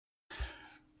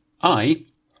I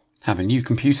have a new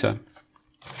computer.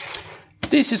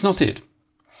 This is not it.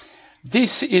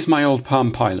 This is my old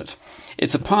Palm Pilot.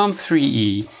 It's a Palm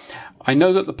 3E. I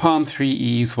know that the Palm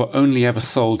 3Es were only ever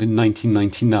sold in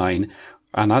 1999,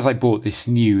 and as I bought this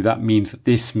new, that means that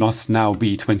this must now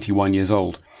be 21 years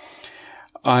old.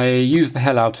 I used the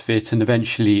hell out of it, and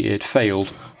eventually it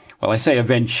failed. Well, I say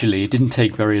eventually, it didn't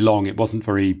take very long, it wasn't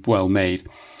very well made.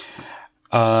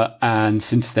 And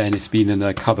since then, it's been in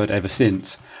a cupboard ever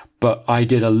since. But I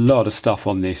did a lot of stuff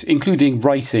on this, including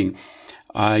writing.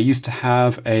 I used to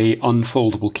have a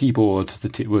unfoldable keyboard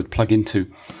that it would plug into.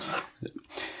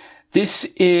 This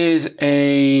is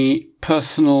a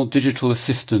personal digital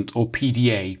assistant, or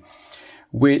PDA,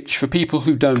 which, for people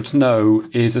who don't know,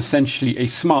 is essentially a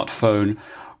smartphone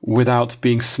without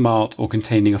being smart or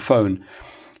containing a phone.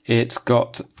 It's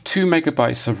got 2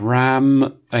 megabytes of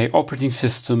RAM, a operating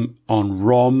system on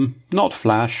ROM, not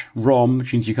flash, ROM,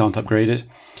 which means you can't upgrade it,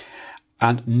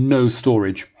 and no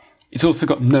storage. It's also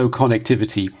got no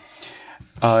connectivity.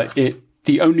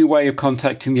 The only way of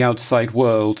contacting the outside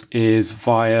world is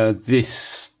via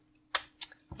this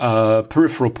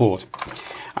peripheral port.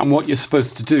 And what you're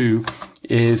supposed to do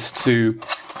is to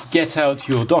get out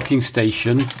your docking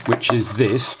station, which is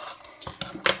this,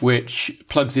 which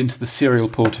plugs into the serial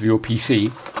port of your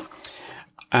PC.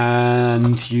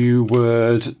 And you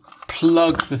would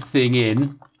plug the thing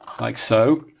in, like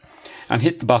so, and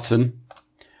hit the button,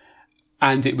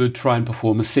 and it would try and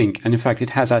perform a sync. And in fact, it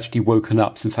has actually woken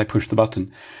up since I pushed the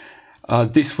button.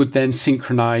 This would then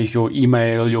synchronize your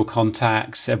email, your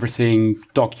contacts, everything,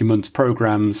 documents,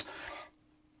 programs,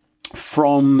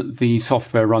 from the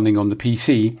software running on the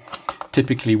PC,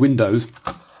 typically Windows,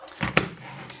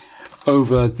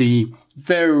 over the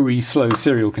very slow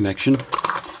serial connection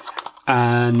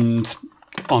and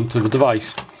onto the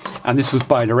device. And this was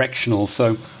bidirectional,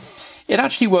 so it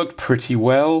actually worked pretty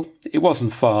well. It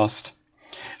wasn't fast.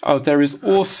 Oh, there is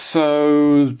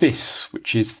also this,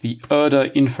 which is the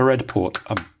IIIe infrared port,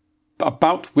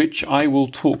 about which I will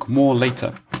talk more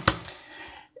later.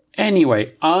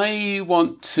 Anyway, I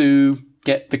want to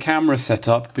get the camera set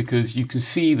up because you can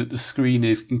see that the screen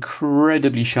is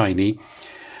incredibly shiny,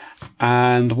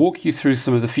 and walk you through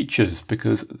some of the features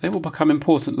because they will become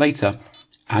important later,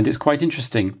 and it's quite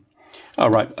interesting. All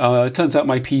right, it turns out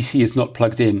my PC is not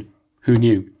plugged in. Who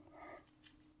knew?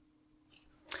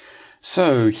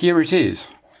 So here it is,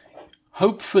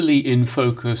 hopefully in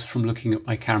focus from looking at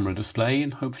my camera display,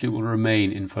 and hopefully it will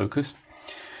remain in focus.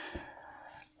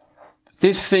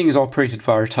 This thing is operated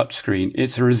via a touchscreen.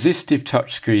 It's a resistive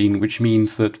touchscreen, which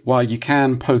means that while you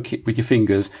can poke it with your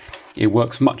fingers, it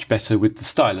works much better with the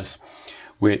stylus,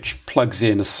 which plugs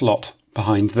in a slot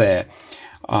behind there.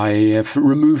 I have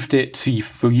removed it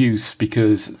for use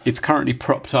because it's currently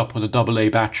propped up on a AA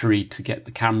battery to get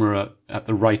the camera at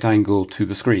the right angle to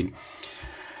the screen.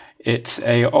 It's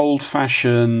a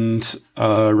old-fashioned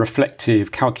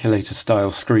reflective calculator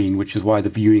style screen, which is why the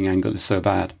viewing angle is so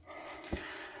bad.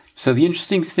 So the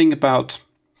interesting thing about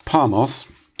PalmOS,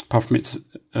 apart from its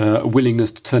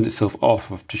willingness to turn itself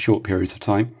off after short periods of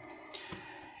time,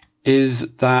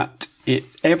 is that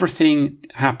everything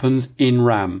happens in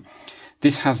RAM.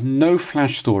 This has no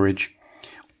flash storage.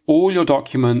 All your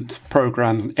documents,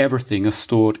 programs, and everything are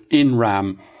stored in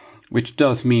RAM, which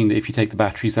does mean that if you take the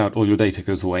batteries out, all your data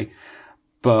goes away.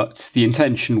 But the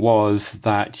intention was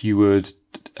that you would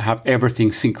have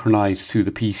everything synchronized to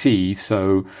the PC.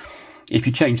 So if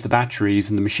you change the batteries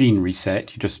and the machine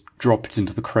reset, you just drop it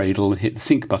into the cradle and hit the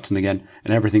sync button again,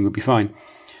 and everything would be fine.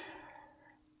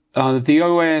 The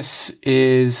OS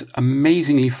is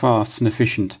amazingly fast and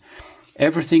efficient.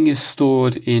 Everything is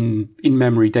stored in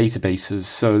in-memory databases,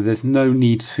 so there's no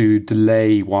need to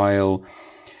delay while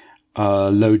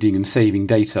loading and saving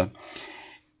data.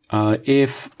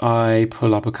 If I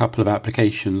pull up a couple of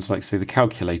applications, like say the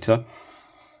calculator,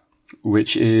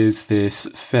 which is this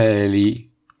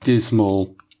fairly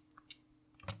dismal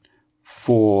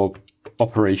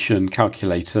 4-operation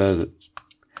calculator that,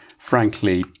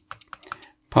 frankly,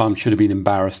 Palm should have been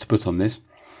embarrassed to put on this.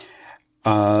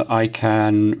 I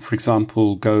can, for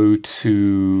example, go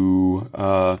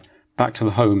to back to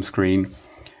the home screen,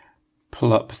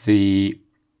 pull up the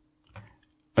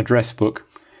address book.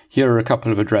 Here are a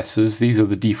couple of addresses. These are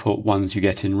the default ones you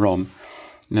get in ROM.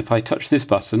 And if I touch this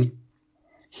button,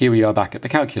 here we are back at the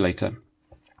calculator.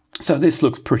 So this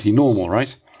looks pretty normal,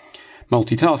 right?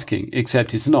 Multitasking,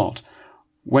 except it's not.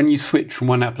 When you switch from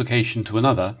one application to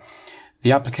another,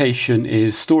 the application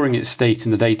is storing its state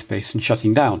in the database and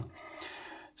shutting down.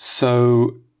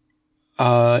 So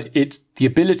it's the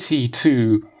ability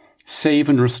to save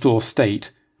and restore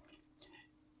state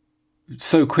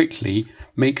so quickly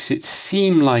makes it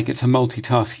seem like it's a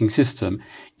multitasking system,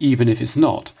 even if it's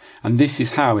not. And this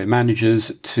is how it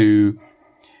manages to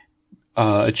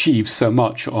achieve so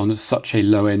much on such a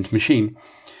low-end machine.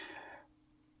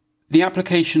 The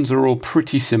applications are all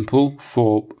pretty simple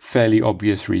for fairly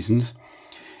obvious reasons.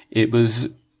 It was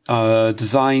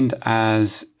designed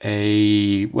as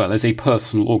a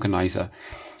personal organizer.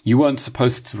 You weren't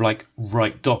supposed to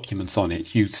write documents on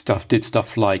it. You did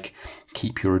stuff like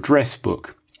keep your address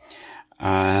book.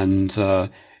 And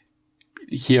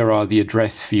here are the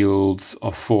address fields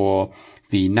for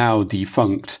the now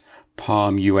defunct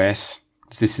PalmOS.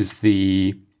 This is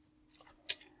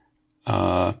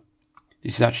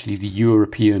actually the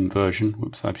European version.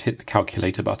 Whoops, I've hit the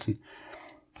calculator button.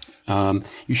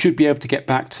 You should be able to get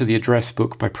back to the address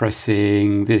book by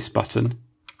pressing this button.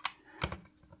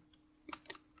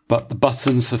 But the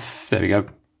buttons have... There we go.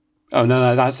 Oh,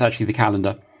 no, that's actually the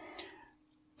calendar.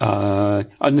 No,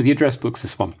 the address book's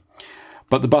this one.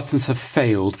 But the buttons have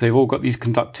failed. They've all got these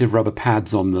conductive rubber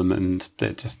pads on them, and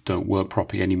they just don't work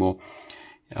properly anymore.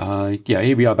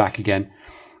 Here we are back again.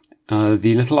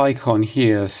 The little icon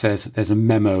here says that there's a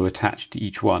memo attached to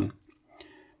each one.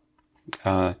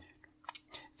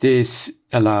 This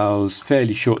allows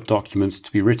fairly short documents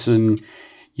to be written.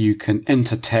 You can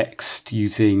enter text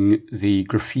using the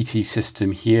graffiti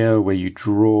system here, where you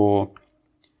draw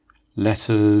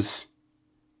letters.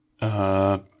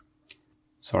 Sorry,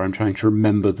 I'm trying to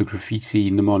remember the graffiti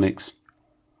mnemonics.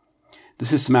 The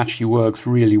system actually works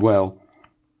really well.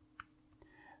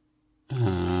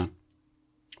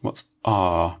 What's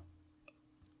R?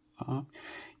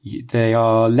 They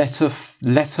are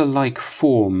letter-like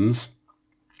forms,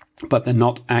 but they're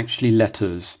not actually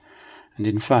letters. And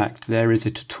in fact, there is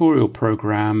a tutorial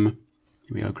program.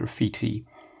 Here we are, graffiti.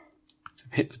 So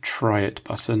hit the try it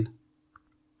button.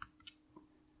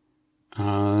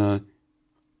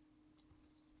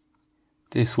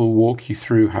 This will walk you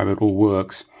through how it all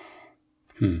works.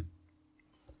 Here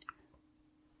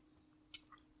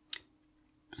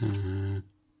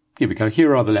we go.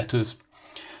 Here are the letters.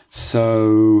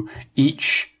 So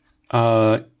each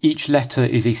letter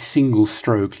is a single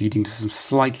stroke, leading to some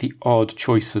slightly odd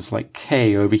choices, like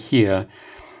K over here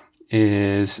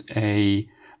is a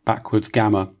backwards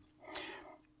gamma.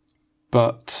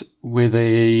 But with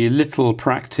a little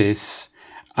practice,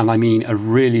 and I mean a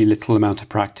really little amount of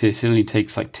practice, it only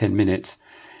takes like 10 minutes,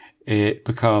 it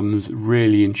becomes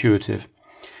really intuitive.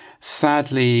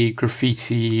 Sadly,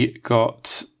 graffiti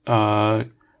got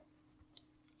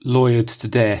lawyered to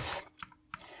death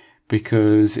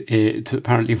because it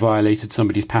apparently violated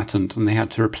somebody's patent, and they had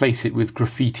to replace it with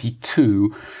Graffiti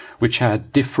 2, which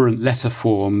had different letter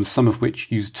forms, some of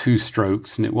which used 2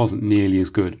 strokes, and it wasn't nearly as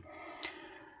good.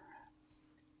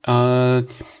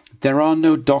 There are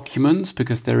no documents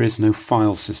because there is no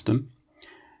file system.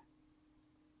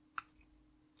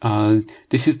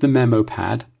 This is the memo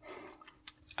pad.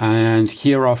 And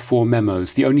here are 4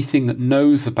 memos. The only thing that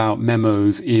knows about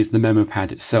memos is the memo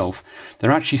pad itself.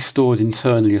 They're actually stored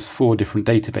internally as 4 different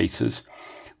databases,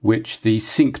 which the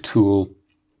sync tool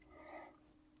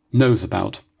knows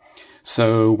about.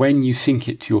 So when you sync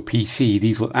it to your PC,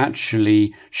 these will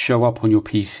actually show up on your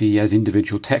PC as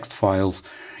individual text files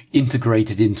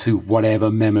integrated into whatever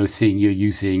memo thing you're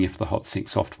using, if the HotSync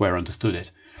software understood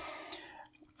it.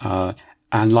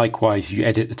 And likewise, you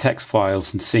edit the text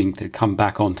files and sync, they come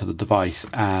back onto the device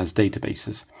as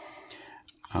databases.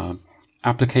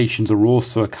 Applications are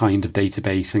also a kind of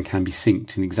database and can be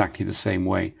synced in exactly the same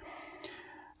way.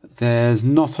 There's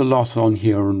not a lot on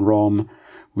here on ROM.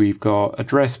 We've got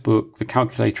address book, the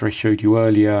calculator I showed you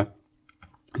earlier,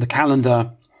 the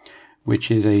calendar, which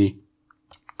is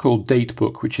called date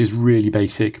book, which is really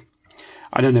basic.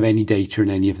 I don't have any data in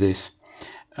any of this.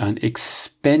 An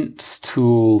expense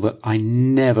tool that I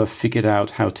never figured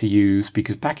out how to use,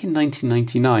 because back in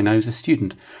 1999 I was a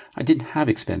student. I didn't have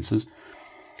expenses.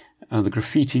 The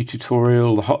graffiti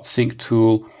tutorial, the HotSync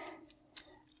tool.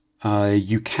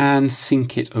 You can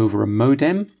sync it over a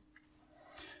modem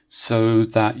so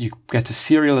that you get a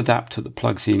serial adapter that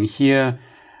plugs in here,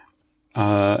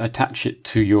 attach it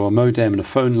to your modem and a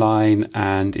phone line,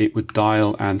 and it would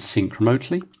dial and sync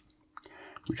remotely,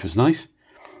 which was nice.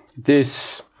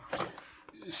 This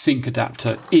sync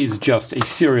adapter is just a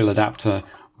serial adapter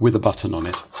with a button on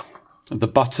it. The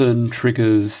button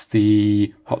triggers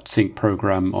the HotSync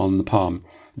program on the Palm.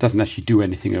 It doesn't actually do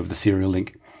anything over the serial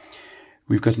link.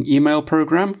 We've got an email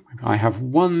program. I have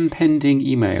 1 pending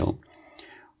email.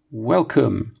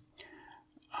 Welcome.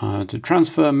 To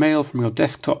transfer mail from your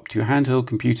desktop to your handheld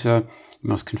computer, you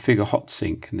must configure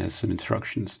HotSync, and there's some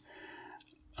instructions.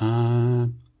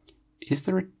 Is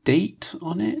there a date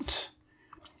on it?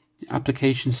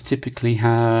 Applications typically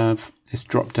have this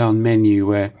drop-down menu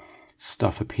where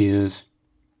stuff appears.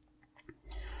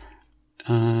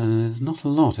 There's not a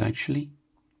lot, actually.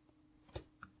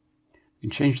 You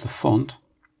can change the font.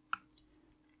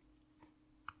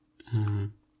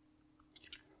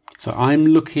 So I'm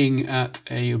looking at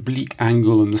an oblique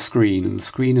angle on the screen, and the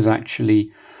screen is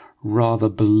actually rather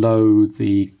below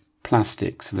the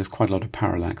plastic, so there's quite a lot of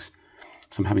parallax.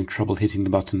 So I'm having trouble hitting the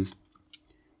buttons.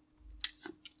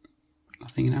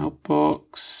 Nothing in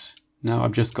Outbox. No,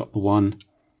 I've just got the one.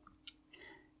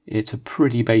 It's a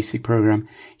pretty basic program.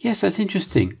 Yes, that's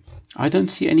interesting. I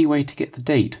don't see any way to get the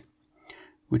date,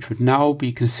 which would now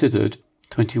be considered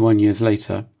 21 years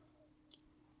later.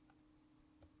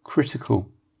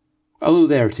 Critical. Oh,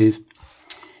 there it is.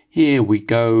 Here we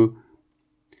go.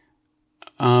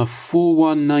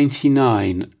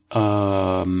 4199.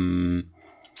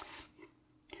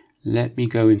 Let me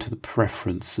go into the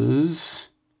preferences.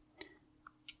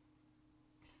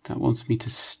 That wants me to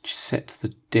set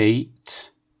the date.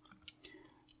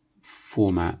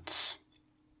 Formats.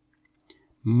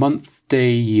 Month,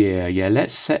 day, year. Yeah,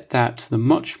 let's set that to the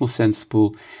much more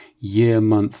sensible year,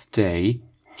 month, day.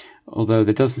 Although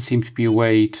there doesn't seem to be a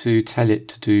way to tell it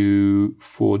to do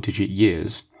 4-digit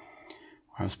years.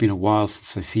 Well, it's been a while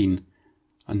since I've seen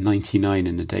a 99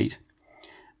 in the date.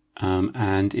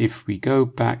 And if we go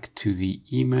back to the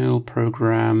email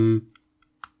program,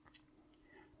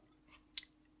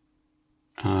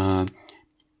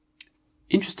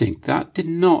 interesting, that did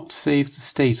not save the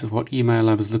state of what email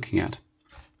I was looking at.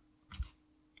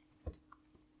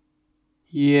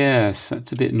 Yes,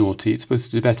 that's a bit naughty. It's supposed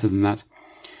to do better than that.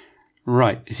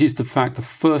 Right, it is the fact the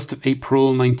 1st of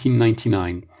April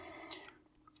 1999.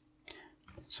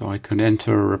 So I can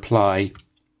enter a reply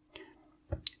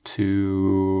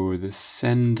to the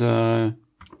sender.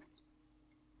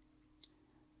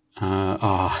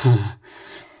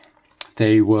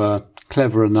 They were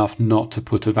clever enough not to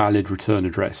put a valid return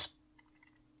address.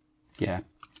 Yeah.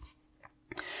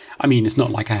 I mean, it's not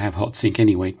like I have HotSync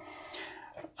anyway.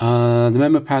 The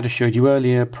memo pad I showed you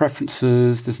earlier,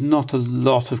 preferences, there's not a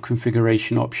lot of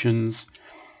configuration options.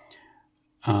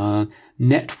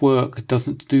 Network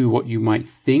doesn't do what you might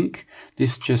think.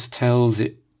 This just tells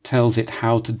it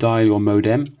how to dial your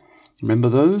modem. Remember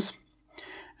those?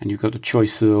 And you've got a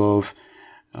choice of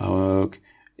AT&T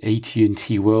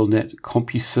WorldNet,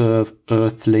 CompuServe,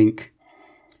 Earthlink,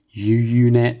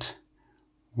 UUNet,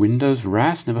 Windows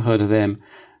RAS, never heard of them.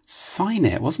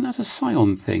 Cynet, wasn't that a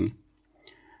Scion thing?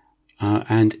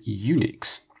 And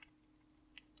Unix,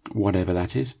 whatever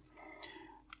that is.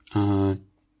 Modem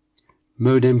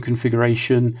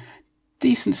configuration,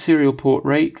 decent serial port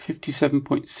rate,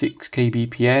 57.6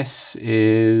 kbps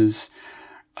is,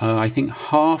 I think,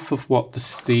 half of what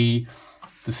the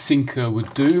syncer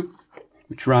would do,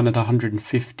 which ran at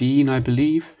 115, I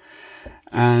believe.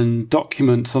 And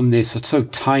documents on this are so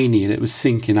tiny and it was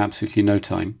sync in absolutely no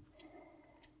time.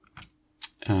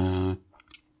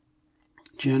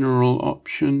 General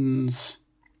options,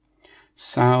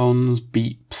 sounds,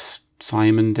 beeps,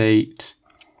 Simon date,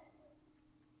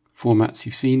 formats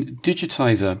you've seen.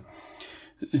 Digitizer.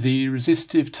 The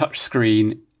resistive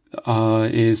touchscreen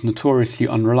is notoriously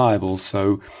unreliable,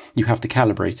 so you have to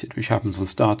calibrate it, which happens on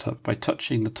startup by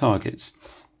touching the targets.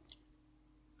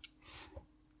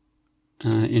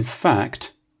 In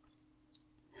fact,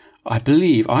 I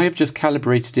believe I have just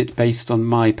calibrated it based on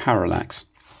my parallax.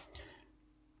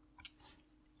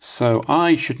 So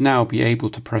I should now be able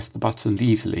to press the buttons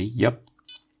easily. Yep.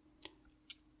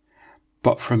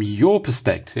 But from your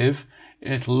perspective,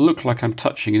 it'll look like I'm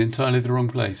touching in entirely the wrong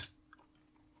place.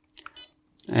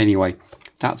 Anyway,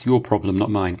 that's your problem, not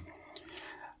mine.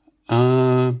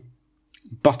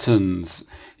 Buttons.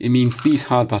 It means these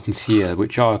hard buttons here,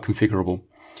 which are configurable.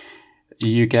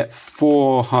 You get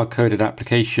 4 hard-coded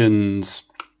applications.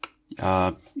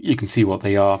 You can see what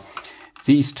they are.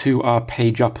 These 2 are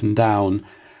page up and down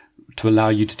to allow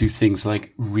you to do things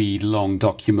like read long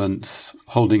documents,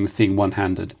 holding the thing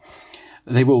one-handed.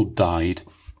 They've all died.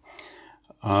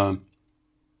 So,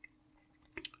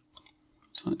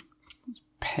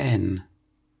 pen.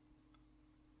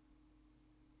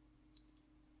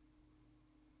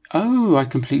 Oh, I'd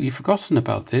completely forgotten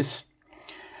about this.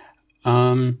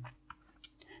 You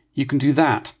can do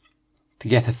that to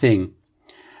get a thing.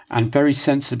 And very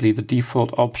sensibly, the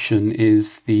default option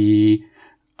is the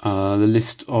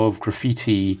list of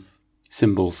graffiti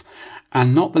symbols.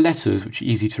 And not the letters, which are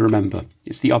easy to remember.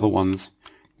 It's the other ones.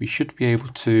 We should be able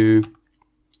to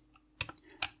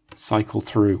cycle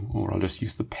through, or I'll just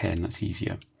use the pen, that's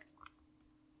easier.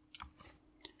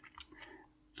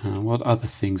 What other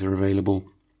things are available?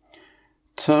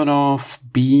 turn off,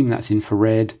 beam, that's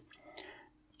infrared.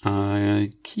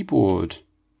 Keyboard,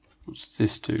 what's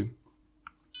this do?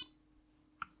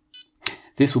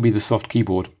 This will be the soft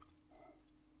keyboard.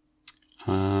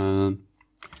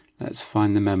 Let's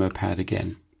find the memo pad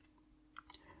again.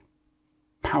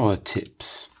 Power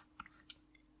tips.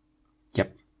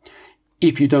 Yep.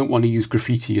 If you don't want to use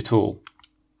graffiti at all.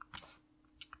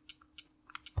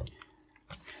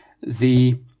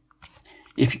 The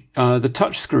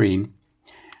touch screen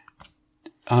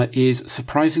is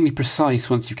surprisingly precise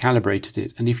once you've calibrated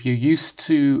it. And if you're used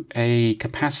to a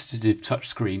capacitive touch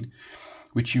screen,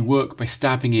 which you work by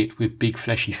stabbing it with big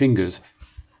fleshy fingers,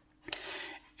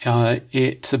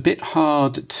 it's a bit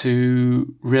hard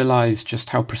to realize just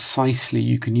how precisely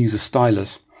you can use a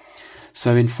stylus.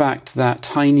 So in fact, that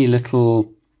tiny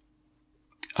little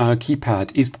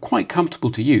keypad is quite comfortable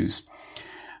to use.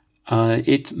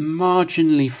 It's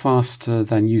marginally faster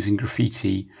than using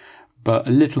graffiti, but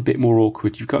a little bit more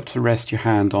awkward. You've got to rest your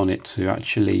hand on it to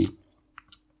actually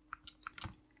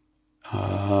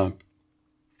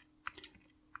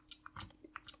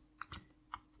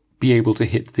be able to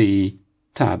hit the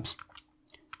tabs,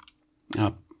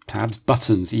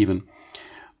 buttons even.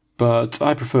 But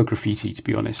I prefer graffiti, to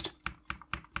be honest.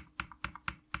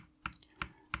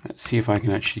 Let's see if I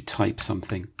can actually type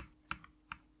something.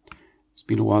 It's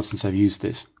been a while since I've used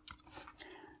this.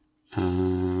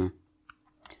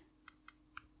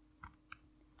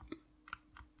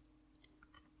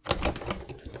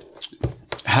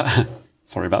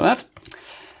 Sorry about that.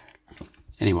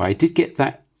 Anyway, I did get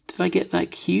that. Did I get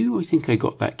that cue? I think I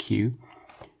got that cue.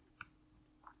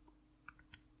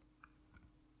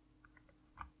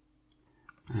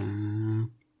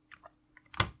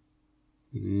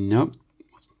 Nope.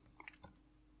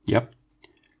 Yep.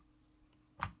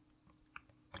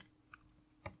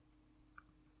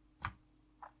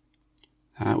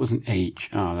 That was an H.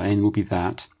 Ah, the N will be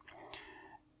that.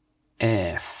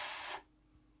 F.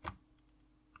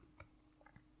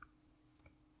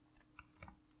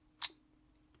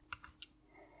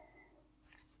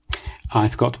 I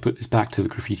forgot to put this back to the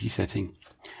graffiti setting.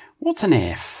 What's an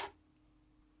F?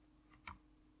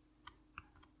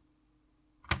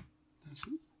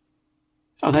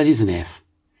 Oh, that is an F.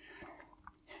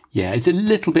 Yeah, it's a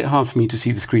little bit hard for me to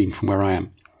see the screen from where I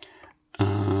am.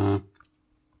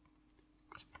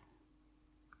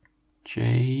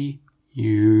 J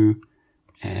U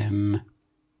M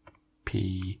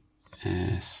P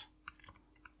S.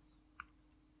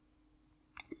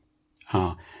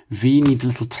 V needs a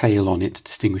little tail on it to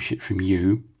distinguish it from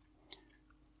U.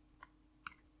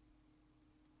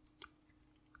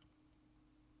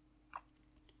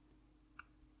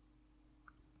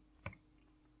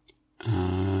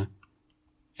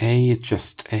 A is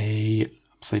just a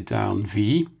upside down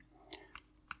V.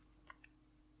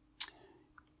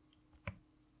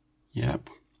 Yep.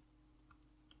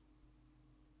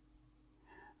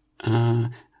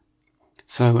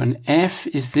 So an F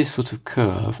is this sort of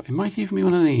curve. It might even be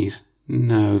one of these.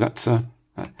 No, that's a...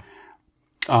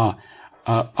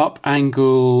 up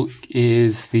angle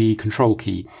is the control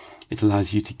key. It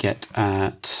allows you to get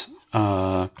at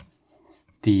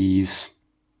these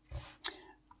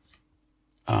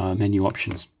menu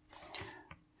options.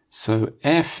 So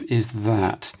F is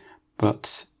that,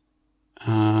 but...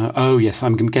 oh yes,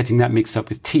 I'm getting that mixed up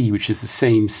with T, which is the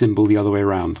same symbol the other way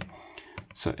around.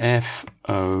 So F,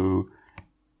 O,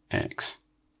 X.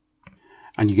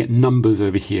 And you get numbers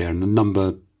over here, and the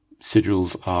number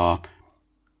sigils are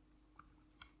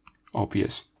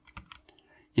obvious.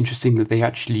 Interesting that they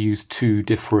actually use two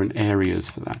different areas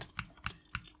for that.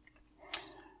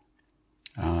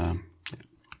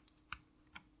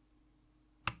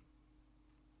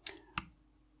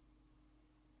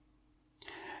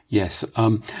 Yes,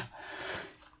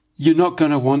 you're not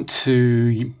going to want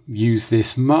to use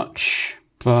this much,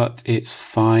 but it's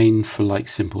fine for like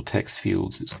simple text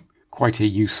fields. It's quite a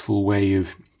useful way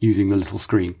of using the little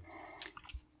screen.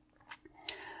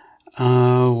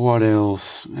 What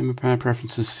else? Memory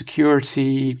preferences,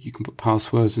 security. You can put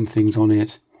passwords and things on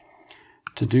it.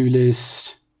 To-do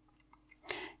list.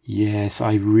 Yes,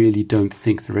 I really don't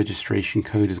think the registration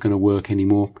code is going to work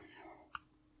anymore.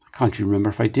 I can't even remember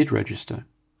if I did register.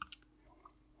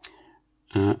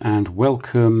 And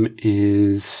welcome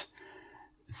is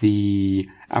the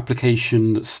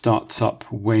application that starts up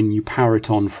when you power it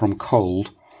on from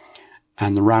cold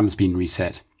and the RAM's been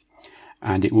reset.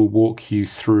 And it will walk you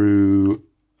through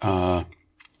calibrating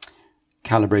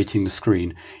the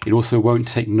screen. It also won't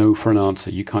take no for an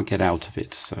answer. You can't get out of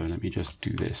it. So let me just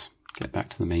do this. Get back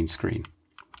to the main screen.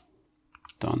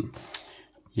 Done.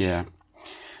 Yeah.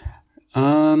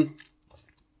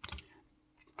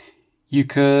 You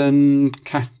can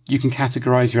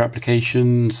categorize your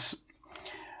applications.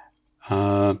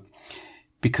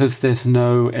 Because there's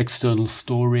no external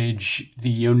storage,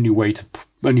 the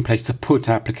only place to put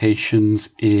applications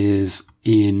is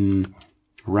in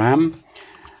RAM.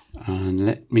 And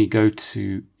let me go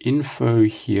to Info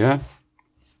here,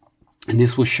 and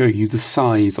this will show you the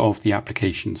size of the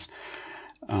applications.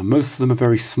 Most of them are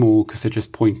very small because they're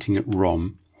just pointing at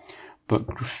ROM, but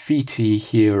Graffiti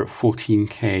here at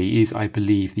 14K is, I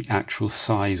believe, the actual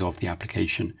size of the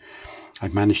application.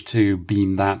 I've managed to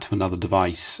beam that to another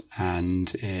device,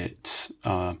 and it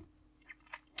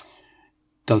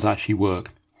does actually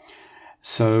work.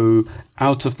 So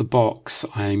out of the box,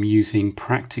 I'm using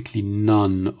practically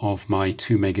none of my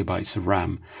 2 megabytes of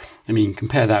RAM. I mean,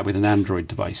 compare that with an Android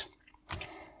device.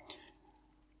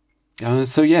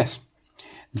 So yes,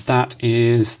 that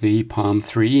is the Palm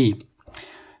 3E.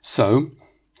 So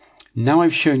now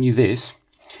I've shown you this,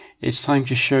 it's time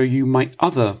to show you my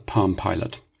other Palm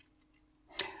Pilot.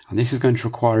 And this is going to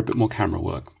require a bit more camera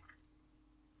work.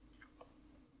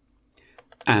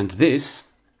 And this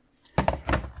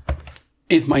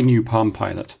is my new Palm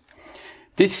Pilot.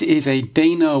 This is a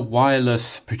Dana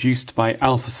wireless produced by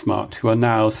AlphaSmart, who are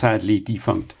now sadly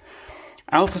defunct.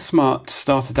 AlphaSmart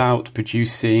started out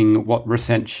producing what were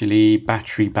essentially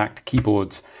battery-backed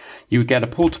keyboards. You would get a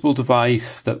portable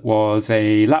device that was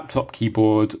a laptop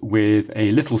keyboard with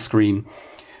a little screen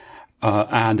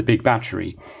and a big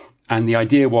battery. And the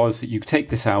idea was that you could take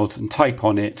this out and type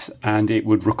on it, and it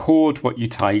would record what you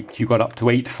typed. You got up to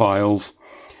 8 files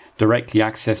directly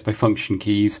accessed by function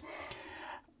keys.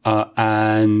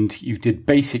 And you did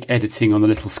basic editing on the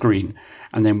little screen.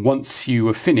 And then once you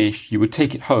were finished, you would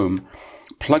take it home,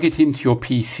 plug it into your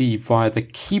PC via the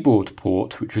keyboard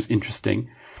port, which was interesting.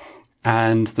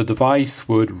 And the device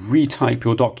would retype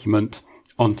your document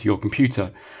onto your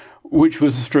computer, which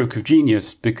was a stroke of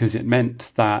genius because it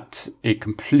meant that it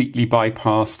completely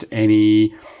bypassed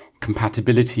any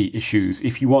compatibility issues.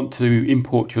 If you want to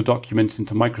import your documents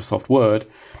into Microsoft Word,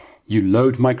 you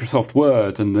load Microsoft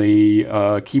Word and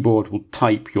the keyboard will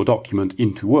type your document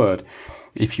into Word.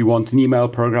 If you want an email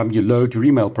program, you load your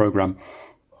email program.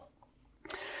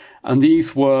 And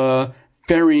these were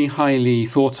very highly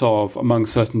thought of among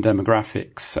certain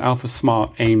demographics.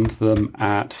 AlphaSmart aimed them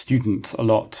at students a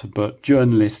lot, but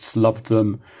journalists loved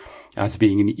them as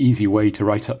being an easy way to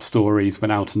write up stories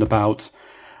when out and about.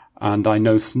 And I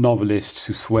know novelists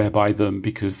who swear by them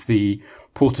because the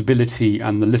portability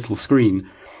and the little screen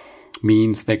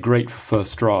means they're great for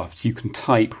first drafts. You can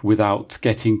type without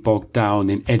getting bogged down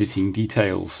in editing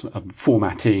details,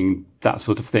 formatting, that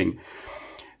sort of thing.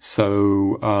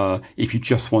 So if you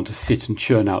just want to sit and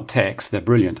churn out text, they're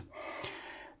brilliant.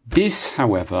 This,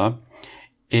 however,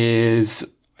 is,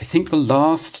 I think, the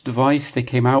last device they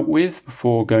came out with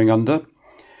before going under.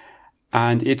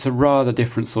 And it's a rather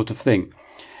different sort of thing.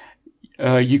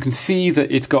 You can see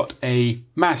that it's got a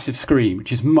massive screen,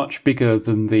 which is much bigger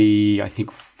than the, I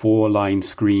think, 4-line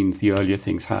screens the earlier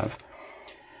things have.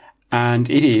 And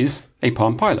it is a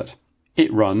Palm Pilot.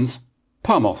 It runs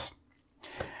PalmOS.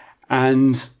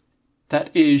 And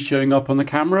that is showing up on the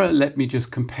camera. Let me just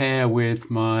compare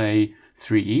with my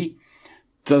 3E.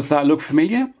 Does that look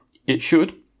familiar? It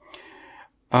should.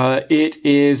 It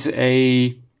is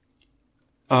a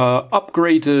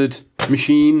upgraded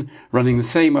machine running the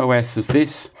same OS as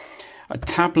this. A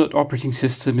tablet operating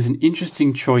system is an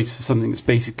interesting choice for something that's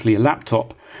basically a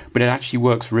laptop, but it actually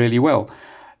works really well.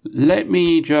 Let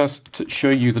me just show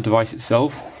you the device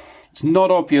itself. It's not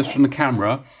obvious from the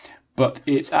camera, but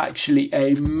it's actually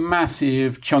a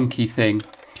massive, chunky thing.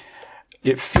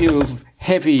 It feels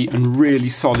heavy and really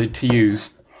solid to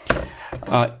use.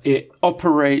 It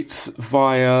operates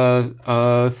via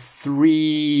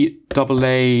 3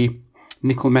 AA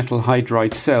nickel metal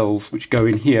hydride cells, which go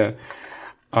in here.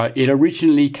 It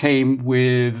originally came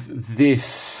with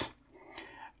this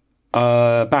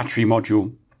battery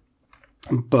module,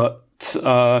 but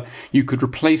you could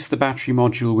replace the battery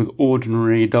module with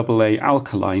ordinary AA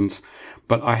alkalines,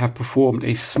 but I have performed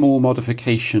a small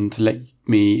modification to let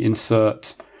me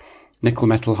insert nickel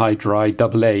metal hydride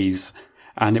AA's,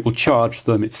 and it will charge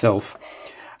them itself.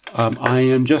 I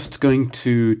am just going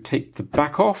to take the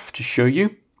back off to show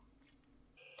you.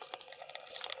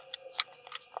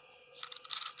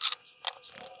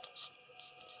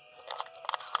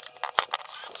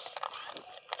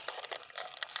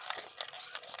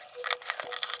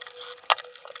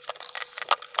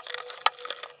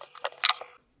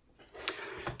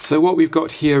 So what we've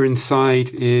got here inside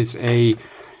is a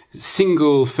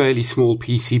single fairly small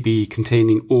PCB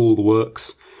containing all the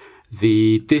works.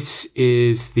 This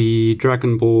is the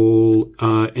Dragon Ball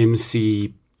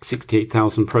MC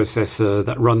 68,000 processor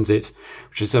that runs it,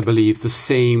 which is, I believe, the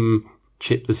same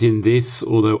chip that's in this,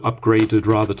 although upgraded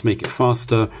rather to make it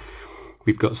faster.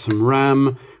 We've got some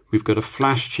RAM. We've got a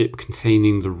flash chip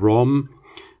containing the ROM.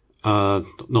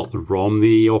 Not the ROM,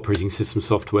 the operating system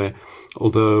software,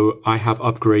 although I have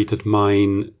upgraded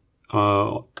mine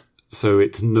so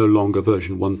it's no longer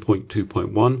version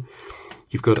 1.2.1.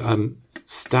 You've got a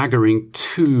staggering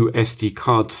 2 SD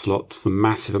card slots for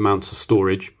massive amounts of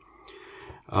storage.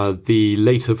 The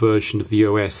later version of the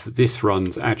OS that this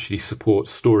runs actually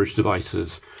supports storage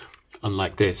devices,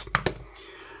 unlike this.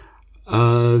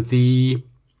 The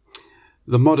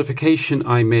modification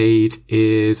I made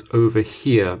is over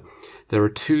here. There are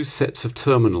 2 sets of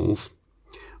terminals,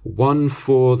 one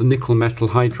for the nickel metal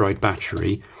hydride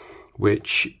battery,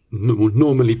 which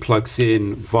normally plugs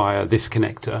in via this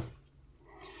connector,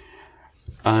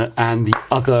 and the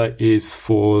other is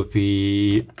for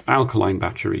the alkaline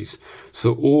batteries.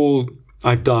 So all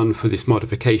I've done for this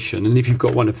modification, and if you've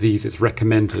got one of these, it's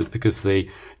recommended because the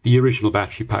original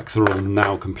battery packs are all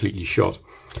now completely shot,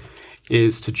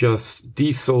 is to just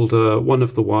desolder one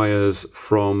of the wires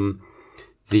from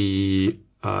the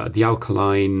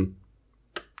alkaline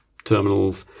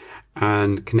terminals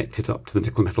and connect it up to the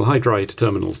nickel metal hydride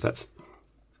terminals. That's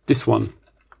this one.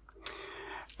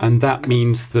 And that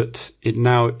means that it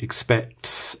now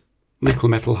expects nickel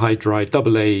metal hydride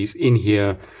AA's in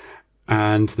here,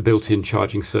 and the built-in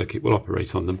charging circuit will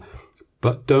operate on them.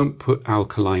 But don't put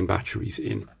alkaline batteries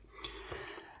in.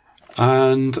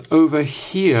 And over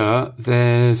here,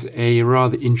 there's a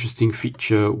rather interesting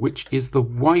feature, which is the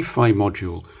Wi-Fi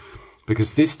module,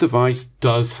 because this device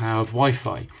does have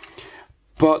Wi-Fi.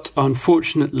 But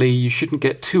unfortunately, you shouldn't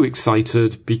get too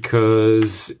excited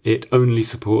because it only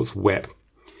supports web,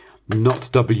 not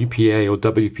WPA or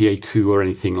WPA2 or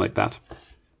anything like that.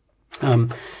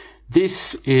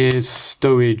 This is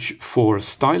stowage for a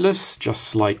stylus,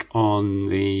 just like on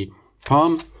the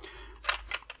Palm.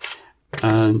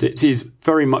 And it is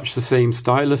very much the same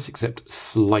stylus, except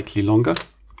slightly longer.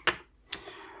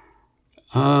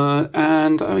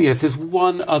 And, oh yes, there's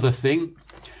one other thing,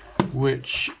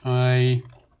 which I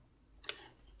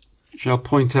shall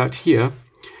point out here.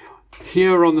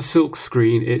 Here on the silk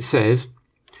screen, it says,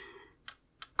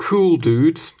 Cool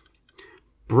Dudes,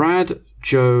 Brad,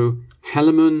 Joe,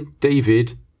 Helleman,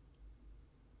 David,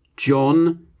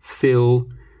 John, Phil,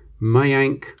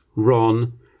 Mayank,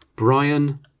 Ron,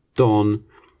 Brian, Don,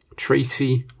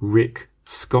 Tracy, Rick,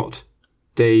 Scott,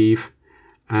 Dave,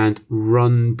 and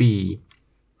Run B,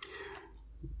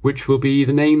 which will be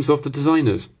the names of the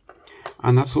designers.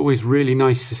 And that's always really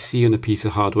nice to see on a piece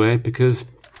of hardware because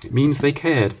it means they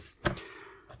cared.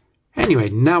 Anyway,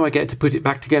 now I get to put it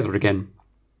back together again.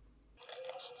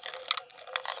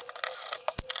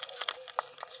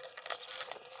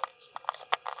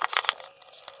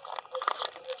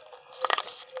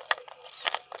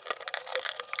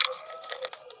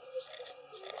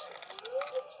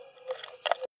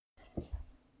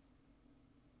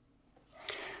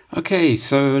 Okay,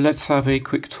 so let's have a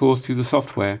quick tour through the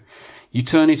software. You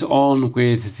turn it on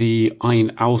with the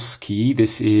IIIe key.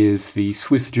 This is the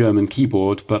Swiss-German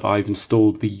keyboard, but I've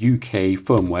installed the UK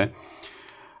firmware.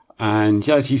 And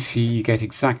as you see, you get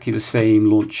exactly the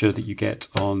same launcher that you get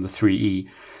on the IIIe.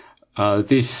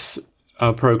 This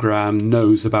program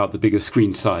knows about the bigger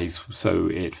screen size, so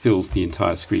it fills the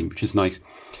entire screen, which is nice.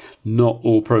 Not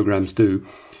all programs do.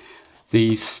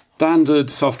 The standard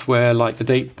software, like the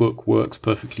datebook, works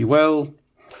perfectly well.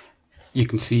 You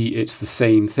can see it's the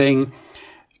same thing.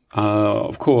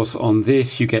 Of course, on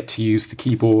this, you get to use the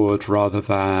keyboard rather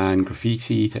than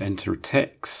graffiti to enter a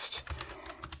text.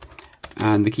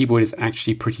 And the keyboard is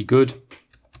actually pretty good.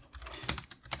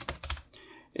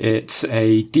 It's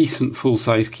a decent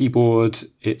full-size keyboard.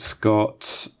 It's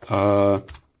got a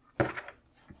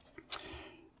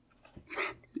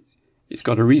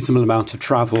reasonable amount of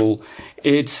travel.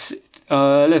 It's,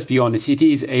 let's be honest, it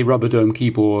is a rubber dome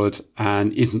keyboard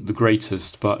and isn't the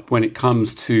greatest, but when it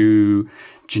comes to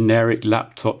generic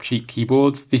laptop cheap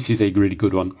keyboards, this is a really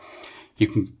good one. You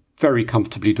can very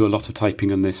comfortably do a lot of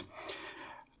typing on this.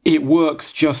 It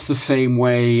works just the same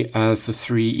way as the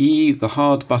IIIe. The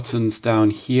hard buttons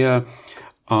down here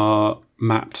are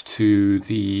mapped to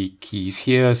the keys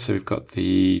here. So we've got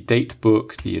the date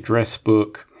book, the address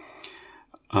book,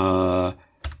 the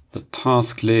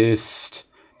task list,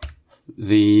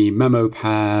 the memo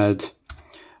pad,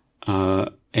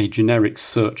 a generic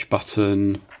search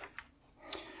button.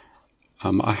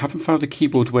 I haven't found a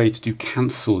keyboard way to do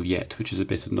cancel yet, which is a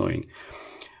bit annoying.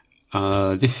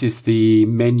 This is the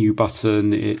menu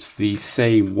button. It's the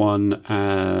same one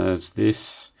as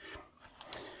this.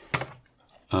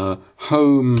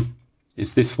 Home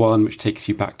is this one, which takes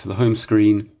you back to the home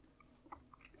screen.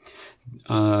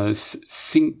 Senden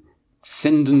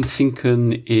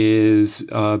Sinken is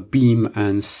beam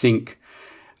and sync.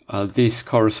 This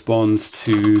corresponds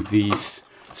to the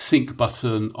sync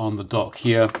button on the dock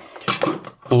here,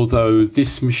 although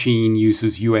this machine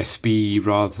uses USB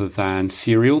rather than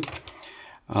serial.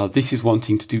 This is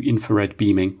wanting to do infrared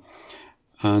beaming.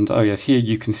 And oh yes, here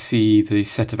you can see the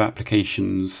set of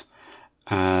applications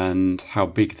and how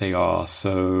big they are.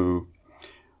 So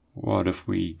what have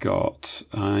we got?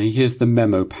 Here's the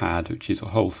memo pad, which is a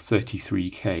whole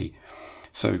 33K.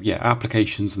 So yeah,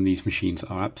 applications on these machines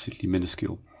are absolutely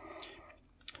minuscule.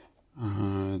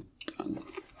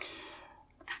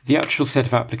 The actual set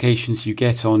of applications you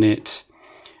get on it,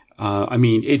 I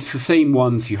mean, it's the same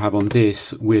ones you have on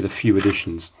this with a few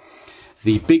additions.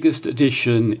 The biggest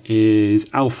addition is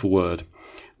AlphaWord,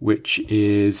 which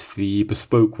is the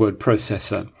bespoke word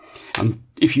processor. And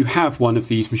if you have one of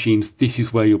these machines, this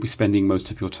is where you'll be spending most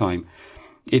of your time.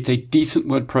 It's a decent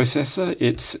word processor.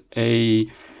 It's a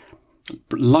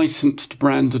licensed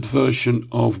branded version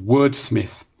of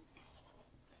Wordsmith.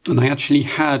 And I actually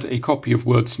had a copy of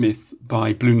Wordsmith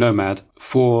by Blue Nomad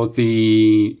for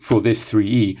this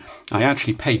 3E. I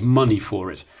actually paid money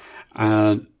for it.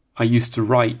 And I used to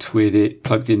write with it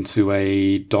plugged into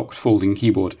a docked folding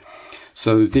keyboard.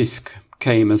 So this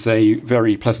came as a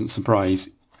very pleasant surprise.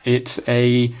 It's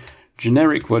a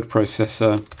generic word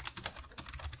processor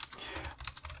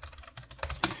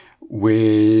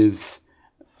with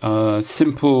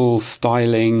simple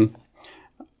styling.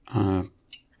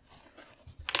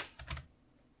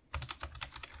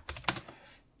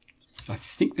 I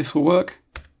think this will work.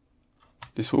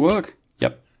 This will work.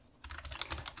 Yep.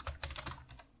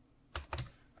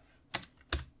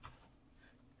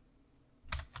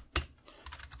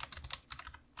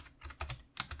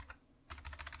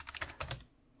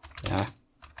 Yeah.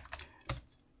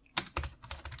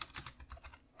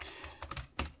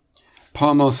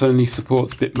 PalmOS only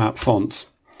supports bitmap fonts,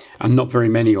 and not very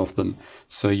many of them.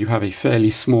 So you have a fairly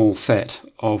small set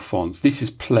of fonts. This is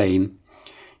plain.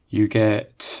 You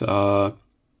get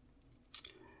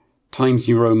Times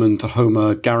New Roman to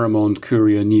Homer, Garamond,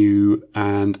 Courier New,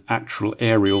 and actual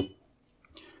Arial.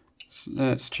 So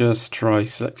let's just try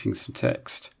selecting some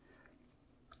text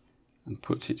and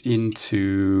put it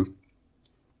into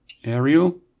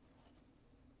Arial.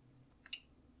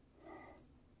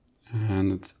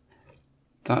 And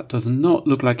that does not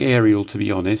look like Arial, to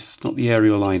be honest. Not the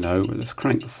Arial I know, but let's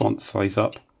crank the font size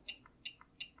up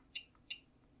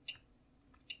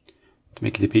to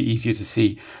make it a bit easier to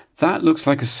see. That looks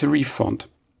like a serif font,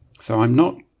 so I'm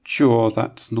not sure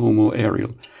that's normal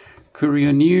Arial.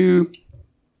 Courier New,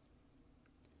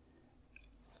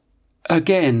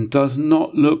 again, does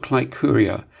not look like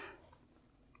Courier.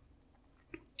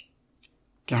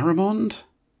 Garamond?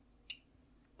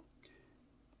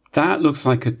 That looks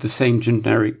like the same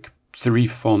generic serif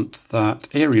font that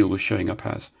Arial was showing up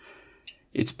as.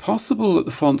 It's possible that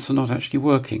the fonts are not actually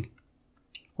working,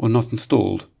 or not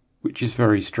installed, which is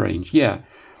very strange. Yeah,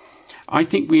 I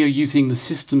think we are using the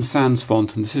System Sans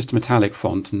font and the System Italic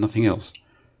font and nothing else.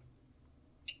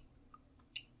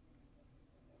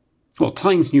 Well,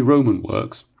 Times New Roman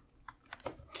works.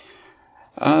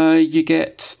 You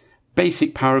get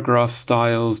basic paragraph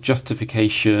styles,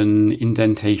 justification,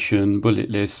 indentation, bullet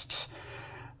lists.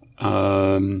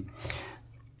 You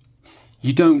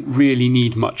don't really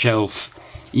need much else.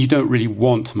 You don't really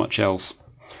want much else.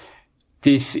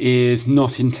 This is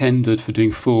not intended for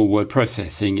doing full word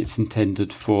processing. It's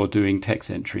intended for doing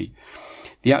text entry.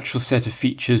 The actual set of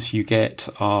features you get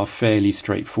are fairly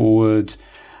straightforward.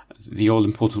 The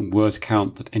all-important word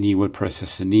count that any word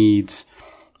processor needs.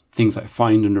 Things like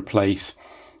find and replace.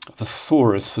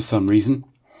 Thesaurus for some reason.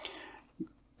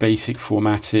 Basic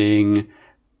formatting.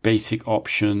 Basic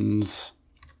options.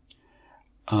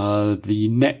 The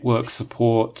network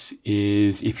support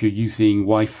is if you're using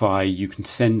Wi-Fi, you can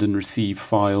send and receive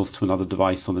files to another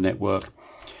device on the network,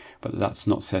 but that's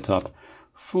not set up.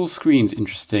 Full screen's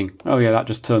interesting. Oh yeah, that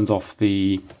just turns off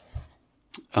the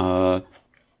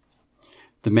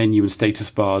menu and status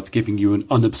bars, giving you an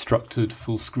unobstructed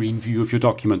full screen view of your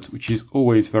document, which is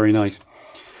always very nice.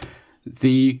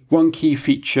 The one key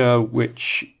feature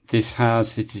which this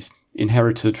has, it is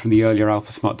inherited from the earlier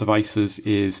AlphaSmart devices,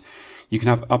 is you can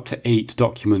have up to 8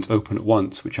 documents open at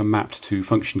once, which are mapped to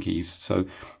function keys. So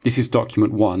this is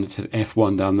document 1. It says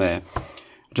F1 down there. I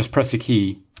just press a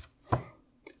key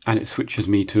and it switches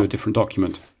me to a different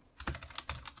document,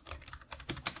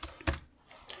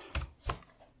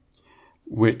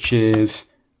 which is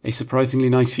a surprisingly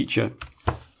nice feature.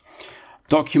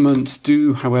 Documents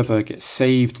do, however, get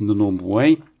saved in the normal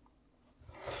way.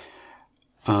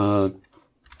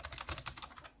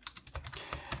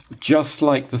 Just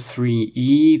like the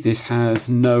 3E, this has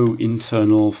no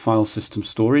internal file system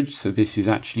storage, so this is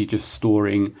actually just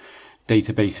storing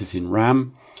databases in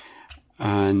RAM,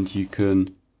 and you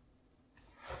can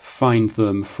find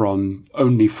them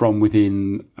only from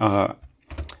within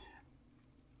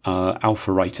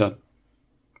AlphaWriter.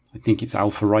 I think it's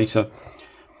AlphaWriter.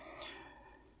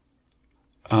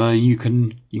 You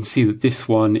can see that this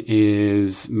one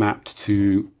is mapped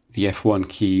to the F1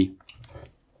 key.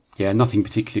 Yeah, nothing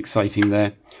particularly exciting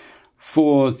there.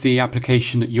 For the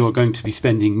application that you're going to be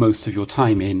spending most of your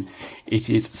time in, it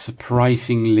is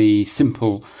surprisingly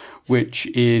simple, which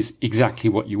is exactly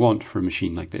what you want for a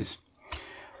machine like this.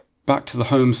 Back to the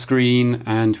home screen,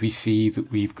 and we see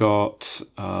that we've got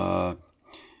Palm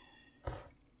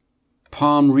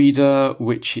Reader,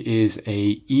 which is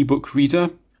a ebook reader.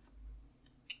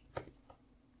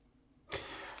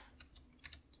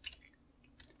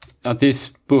 This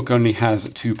book only has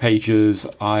 2 pages.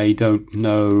 I don't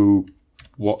know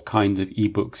what kind of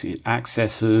ebooks it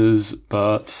accesses,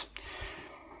 but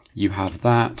you have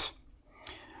that.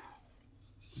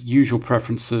 Usual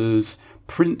preferences.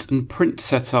 Print and print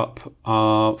setup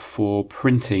are for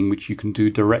printing, which you can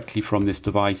do directly from this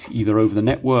device, either over the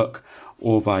network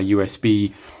or via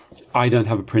USB. I don't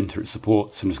have a printer it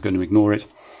supports, so I'm just going to ignore it.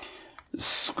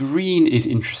 Screen is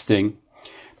interesting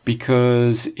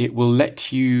because it will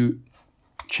let you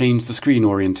change the screen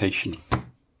orientation.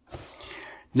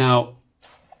 Now,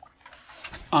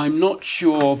 I'm not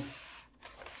sure,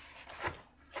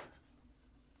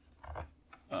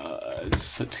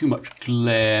 so too much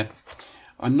glare.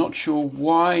 I'm not sure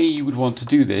why you would want to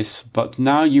do this, but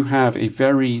now you have a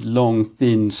very long,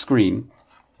 thin screen.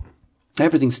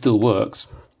 Everything still works.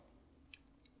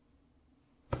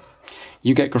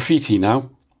 You get graffiti now.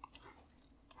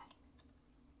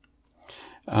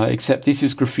 Except this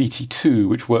is Graffiti 2,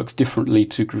 which works differently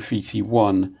to Graffiti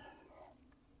 1.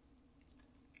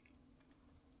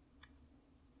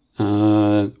 I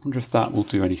wonder if that will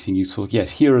do anything useful.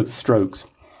 Yes, here are the strokes.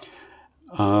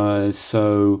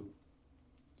 So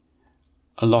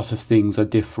a lot of things are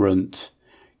different.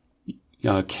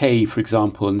 K, for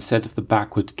example, instead of the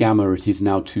backward gamma, it is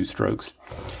now 2 strokes.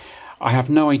 I have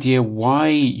no idea why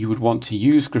you would want to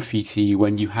use Graffiti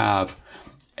when you have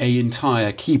an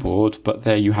entire keyboard, but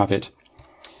there you have it.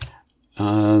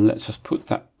 Let's just put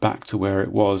that back to where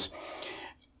it was.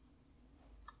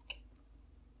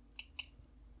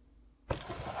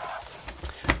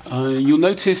 You'll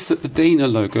notice that the Dana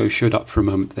logo showed up for a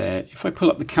moment there. If I pull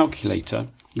up the calculator,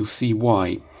 you'll see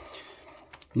why.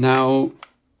 Now,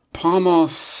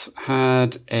 PalmOS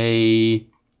had a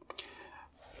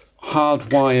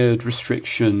hardwired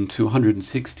restriction to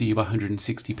 160 by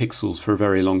 160 pixels for a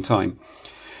very long time.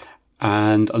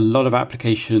 And a lot of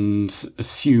applications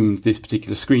assumed this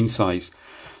particular screen size.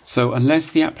 So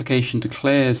unless the application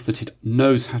declares that it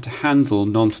knows how to handle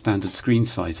non-standard screen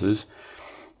sizes,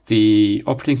 the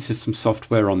operating system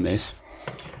software on this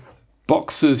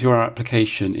boxes your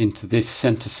application into this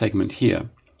center segment here,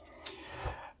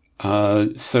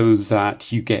 so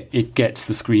that it gets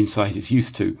the screen size it's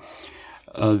used to.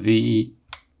 The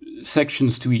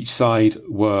sections to each side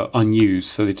were unused,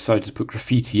 so they decided to put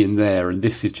graffiti in there, and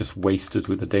this is just wasted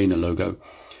with the Dana logo.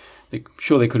 I'm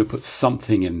sure they could have put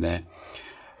something in there.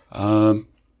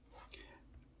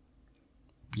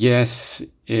 Yes,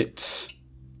 it's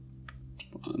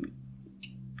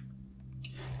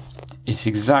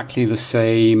exactly the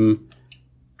same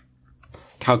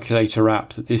calculator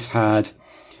app that this had,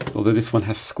 although this one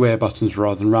has square buttons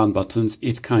rather than round buttons.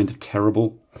 It's kind of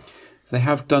terrible. They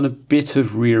have done a bit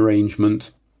of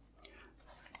rearrangement.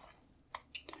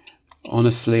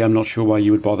 Honestly, I'm not sure why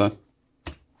you would bother.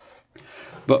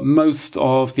 But most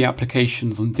of the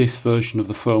applications on this version of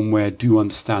the firmware do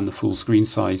understand the full screen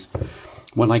size.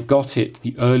 When I got it,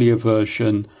 the earlier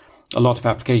version, a lot of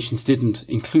applications didn't,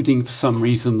 including for some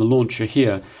reason the launcher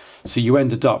here. So you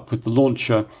ended up with the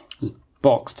launcher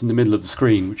boxed in the middle of the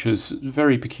screen, which is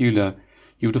very peculiar.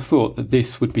 You would have thought that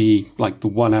this would be like the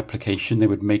one application they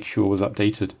would make sure was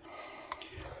updated.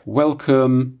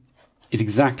 Welcome is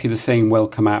exactly the same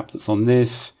welcome app that's on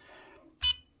this.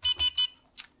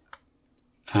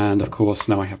 And of course,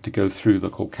 now I have to go through the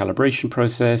whole calibration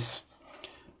process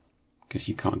because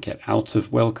you can't get out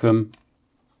of welcome.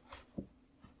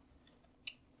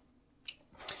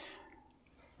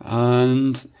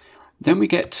 And then we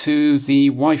get to the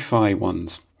Wi-Fi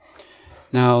ones.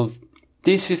 Now,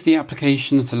 this is the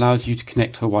application that allows you to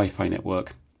connect to a Wi-Fi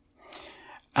network.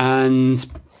 And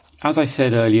as I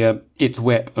said earlier, it's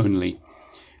web only.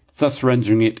 thus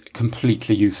rendering it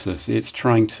completely useless. It's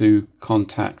trying to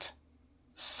contact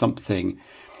something.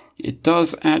 It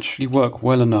does actually work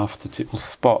well enough that it will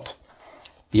spot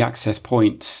the access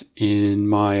points in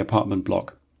my apartment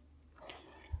block.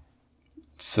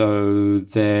 So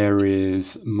there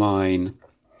is mine.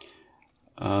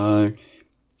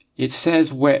 It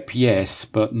says WEP yes,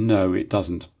 but no, it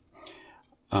doesn't.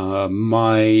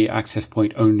 My access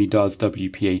point only does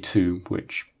WPA2,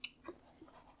 which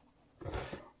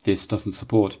this doesn't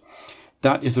support.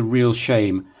 That is a real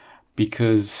shame,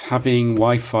 because having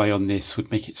Wi-Fi on this would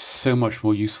make it so much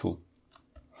more useful.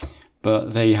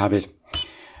 But there you have it.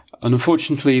 And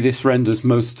unfortunately, this renders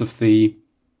most of the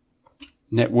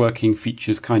networking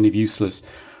features kind of useless.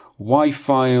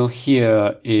 Wi-Fi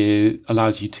here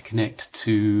allows you to connect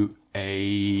to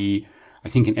I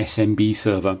think an SMB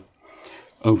server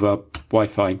over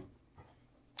Wi-Fi.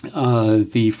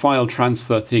 The file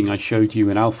transfer thing I showed you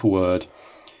in AlphaWord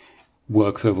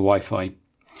works over Wi-Fi.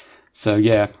 So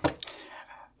yeah,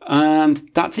 and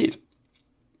that's it.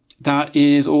 That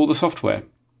is all the software.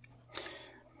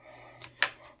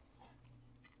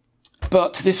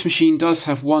 But this machine does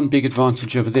have one big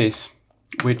advantage over this,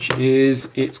 which is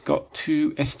it's got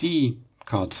 2 SD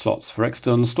card slots for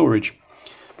external storage.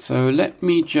 So let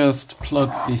me just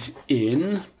plug this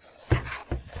in.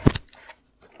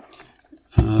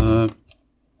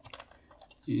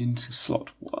 Into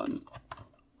slot 1.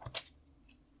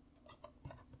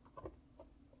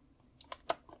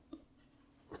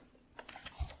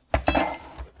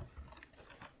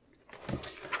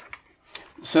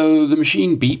 So the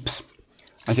machine beeps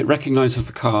as it recognizes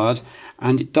the card,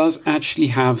 and it does actually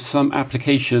have some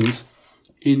applications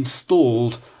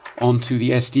installed onto the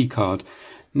SD card.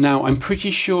 Now, I'm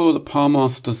pretty sure that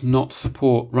PalmOS does not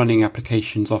support running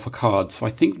applications off a card, so I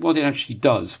think what it actually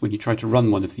does when you try to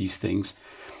run one of these things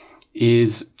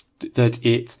is that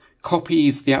it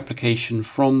copies the application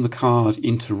from the card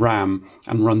into RAM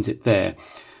and runs it there.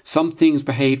 Some things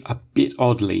behave a bit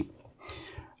oddly.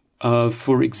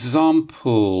 For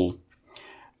example,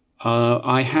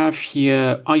 I have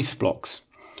here IceBlocks.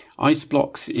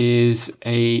 IceBlocks is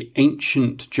an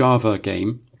ancient Java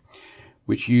game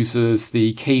which uses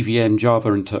the KVM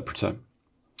Java interpreter,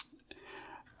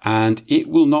 and it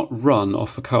will not run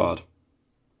off the card.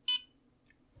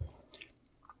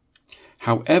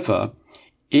 However,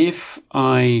 if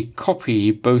I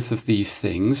copy both of these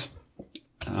things,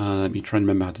 let me try and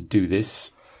remember how to do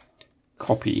this.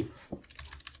 Copy.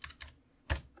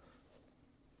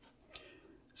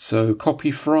 So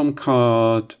copy from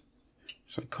card,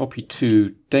 so copy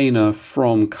to Dana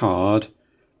from card,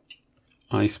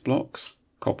 IceBlocks,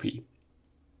 copy.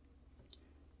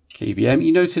 KVM,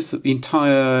 you notice that the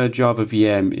entire Java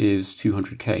VM is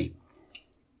 200K.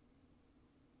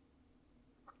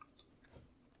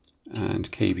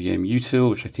 And KVM util,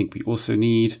 which I think we also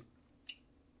need.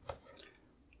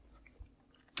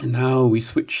 And now we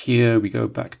switch here, we go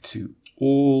back to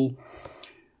all,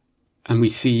 and we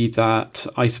see that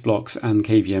IceBlocks and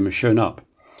KVM are shown up.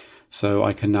 So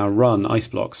I can now run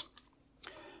IceBlocks.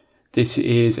 This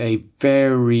is a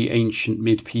very ancient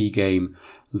mid-P game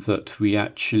that we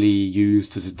actually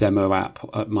used as a demo app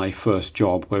at my first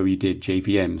job where we did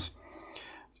JVMs.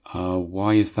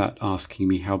 Why is that asking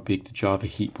me how big the Java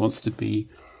heap wants to be?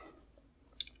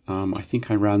 I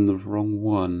think I ran the wrong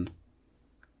one.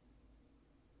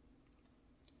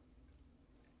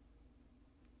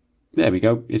 There we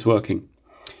go, it's working.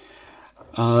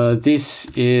 This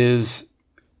is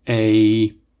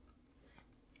a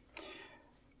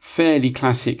fairly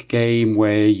classic game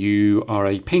where you are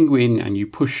a penguin and you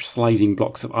push sliding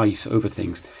blocks of ice over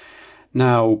things.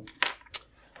 Now,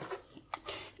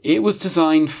 it was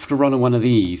designed to run on one of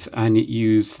these, and it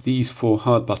used these 4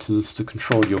 hard buttons to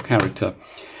control your character.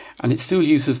 And it still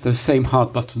uses those same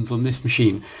hard buttons on this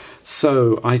machine.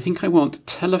 So I think I want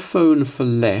telephone for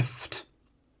left.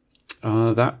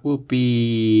 That will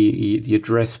be the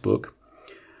address book.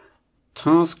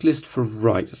 Task list for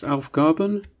right. Is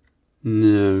Aufgaben?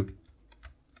 No.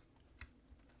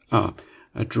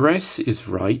 Address is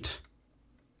right.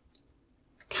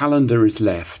 Calendar is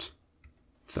left.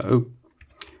 So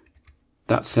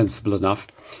that's sensible enough.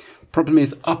 Problem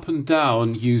is, up and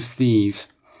down use these.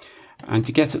 And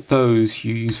to get at those,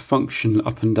 you use function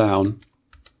up and down.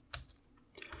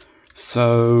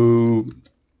 So,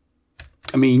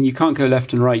 I mean, you can't go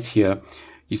left and right here.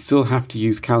 You still have to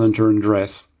use calendar and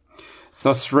address,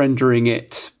 thus rendering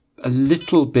it a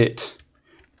little bit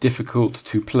difficult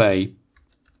to play.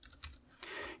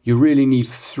 You really need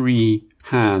 3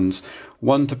 hands.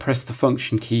 One to press the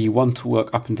function key, one to work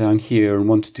up and down here, and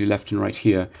one to do left and right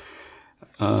here.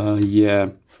 Yeah.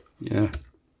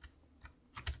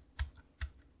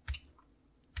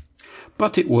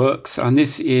 but it works, and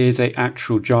this is an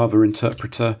actual Java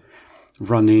interpreter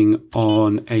running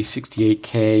on a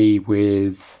 68K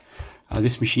with,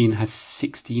 this machine has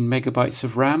 16 megabytes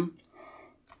of RAM.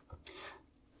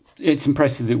 It's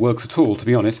impressive that it works at all, to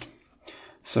be honest.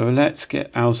 So let's get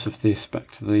out of this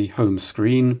back to the home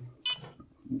screen.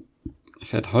 I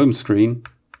said home screen.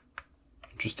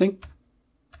 Interesting.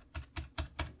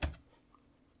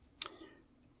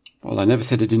 Well, I never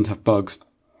said it didn't have bugs.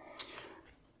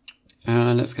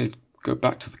 And let's go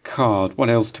back to the card. What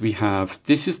else do we have?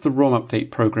 This is the ROM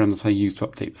update program that I use to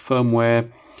update the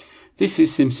firmware. This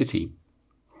is SimCity.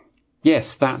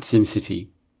 Yes, that's SimCity.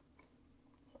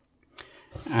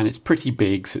 And it's pretty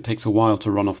big, so it takes a while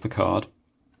to run off the card.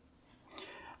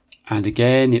 And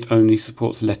again, it only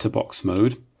supports letterbox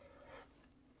mode.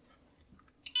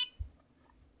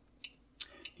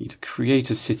 You need to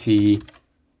create a city.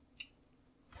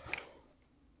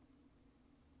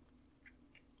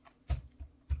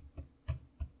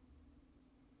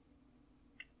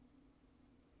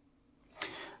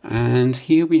 And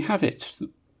here we have it, the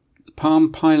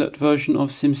Palm Pilot version of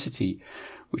SimCity,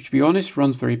 which, to be honest,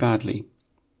 runs very badly.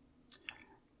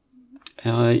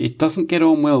 It doesn't get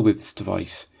on well with this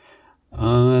device.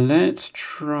 Let's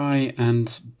try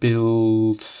and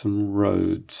build some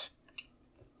roads.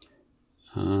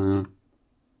 Lovely,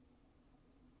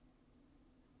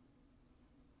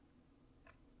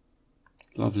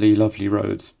 lovely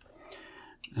roads.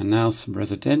 And now some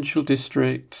residential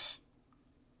districts.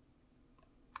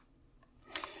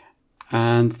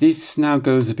 And this now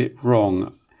goes a bit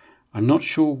wrong. I'm not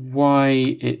sure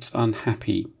why it's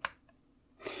unhappy.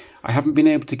 I haven't been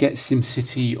able to get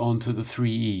SimCity onto the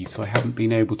IIIe, so I haven't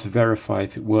been able to verify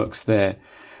if it works there.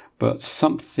 But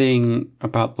something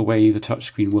about the way the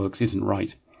touchscreen works isn't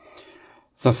right.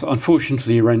 Thus,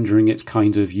 unfortunately, rendering it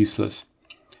kind of useless.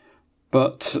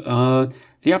 But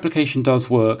the application does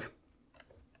work.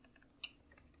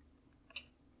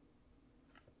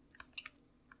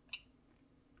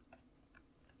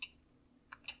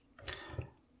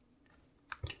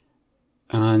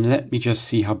 And let me just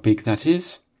see how big that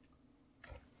is.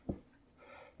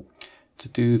 To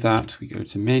do that, we go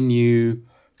to Menu,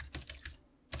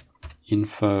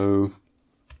 Info.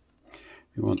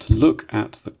 We want to look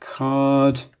at the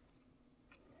card.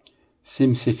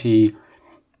 SimCity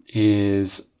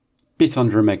is a bit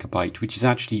under a megabyte, which is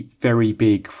actually very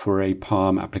big for a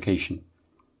Palm application.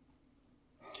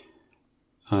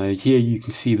 Here you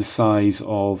can see the size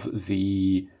of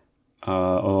the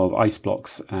of ice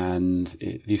blocks and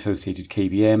the associated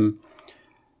KVM.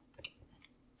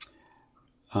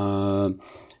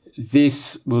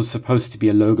 This was supposed to be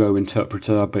a logo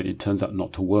interpreter, but it turns out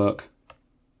not to work.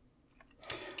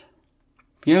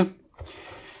 Yeah,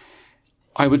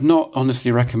 I would not honestly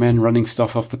recommend running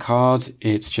stuff off the card.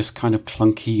 It's just kind of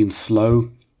clunky and slow,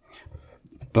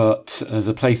 but as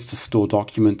a place to store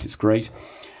documents, it's great.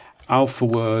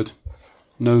 AlphaWord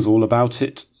knows all about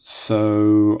it.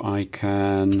 So I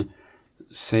can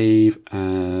save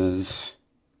as,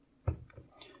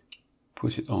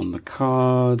 put it on the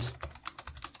card.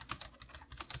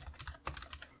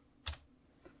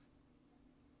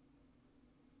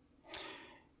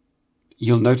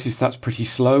 You'll notice that's pretty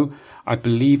slow. I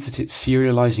believe that it's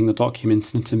serializing the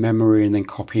documents into memory and then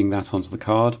copying that onto the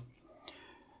card.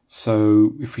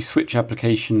 So if we switch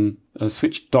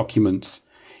switch documents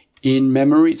in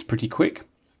memory, it's pretty quick.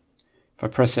 If I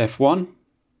press F1,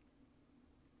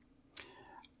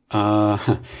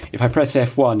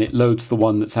 it loads the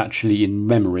one that's actually in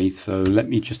memory. So let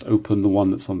me just open the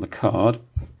one that's on the card.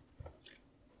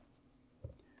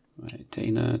 Right,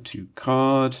 Dana to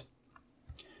card.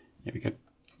 There we go.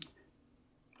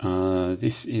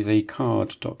 This is a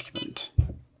card document.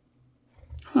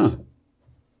 Huh.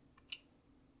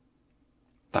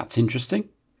 That's interesting.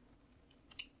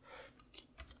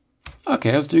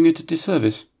 Okay, I was doing it a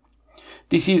disservice.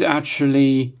 This is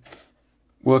actually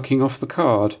working off the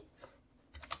card.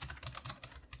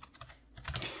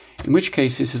 In which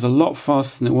case, this is a lot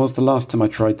faster than it was the last time I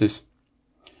tried this.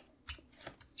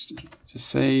 Just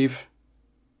save.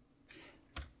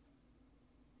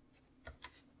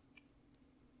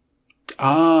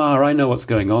 Ah, I know what's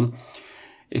going on.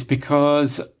 It's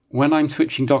because when I'm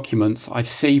switching documents, I've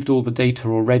saved all the data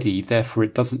already, therefore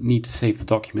it doesn't need to save the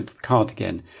document to the card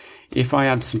again. If I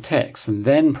add some text and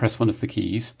then press one of the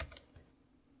keys,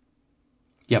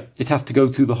 yep, it has to go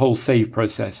through the whole save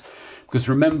process. Because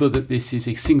remember that this is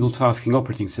a single tasking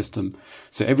operating system.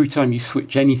 So every time you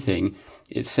switch anything,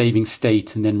 it's saving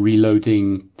state and then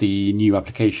reloading the new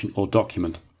application or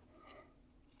document.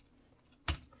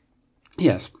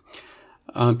 Yes.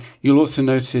 You'll also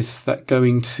notice that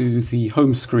going to the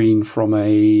home screen from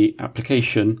a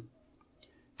application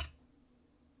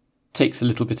takes a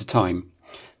little bit of time.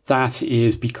 That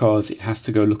is because it has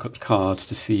to go look at the card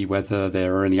to see whether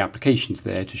there are any applications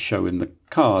there to show in the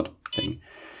card thing.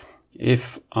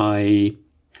 If I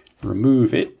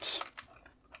remove it,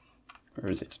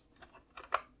 where is it?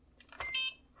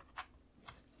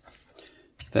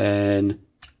 Then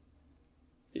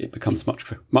it becomes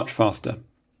much faster.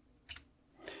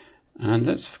 And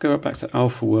let's go back to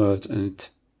AlphaWord and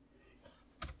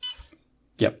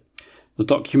yep, the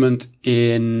document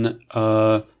in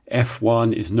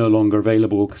F1 is no longer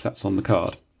available because that's on the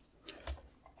card.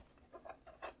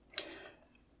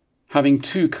 Having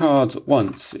two cards at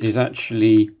once is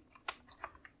actually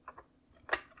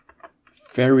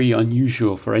very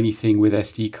unusual for anything with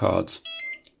SD cards.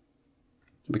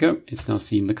 There we go, it's now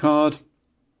seen the card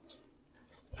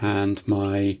and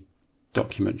my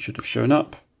document should have shown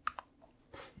up.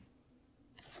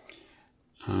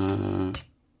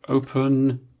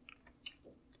 Open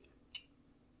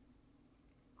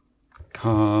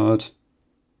card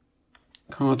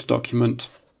document,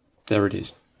 there it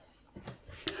is.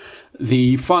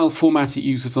 The file format it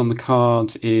uses on the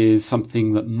card is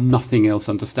something that nothing else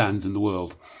understands in the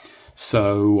world.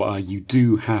 So you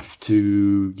do have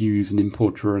to use an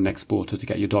importer or an exporter to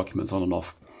get your documents on and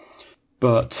off.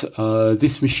 But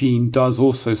this machine does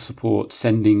also support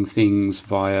sending things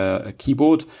via a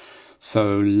keyboard.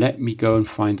 So let me go and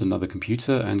find another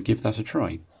computer and give that a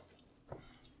try.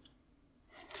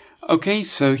 Okay,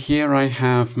 so here I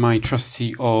have my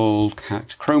trusty old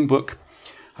cat Chromebook.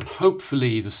 And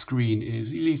hopefully the screen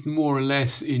is at least more or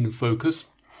less in focus.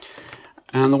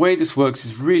 And the way this works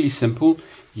is really simple.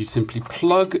 You simply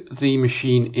plug the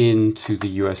machine into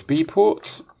the USB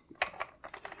port.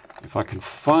 If I can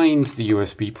find the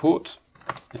USB port,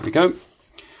 there we go.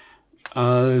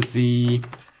 The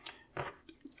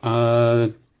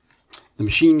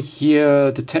machine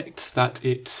here detects that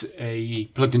it's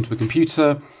plugged into a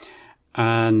computer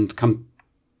and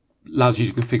allows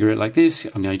you to configure it like this.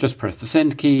 And now you just press the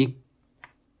send key.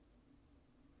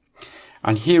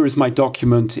 And here is my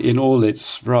document in all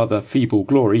its rather feeble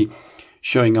glory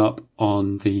showing up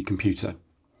on the computer.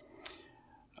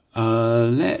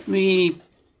 Let me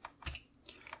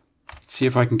see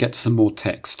if I can get some more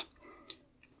text.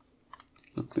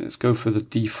 Let's go for the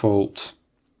default.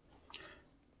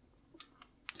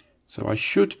 So I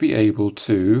should be able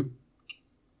to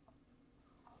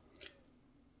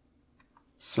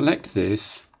select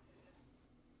this,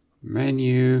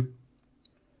 menu,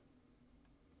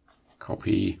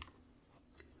 copy.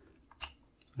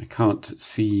 I can't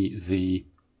see the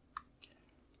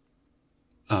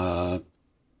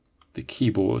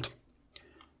keyboard.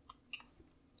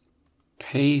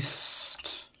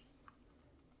 Paste,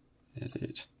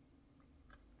 edit.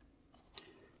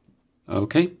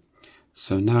 Okay,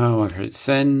 so now I've hit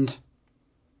send,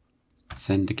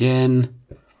 send again.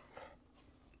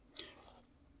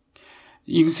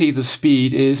 You can see the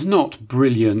speed is not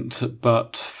brilliant,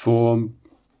 but for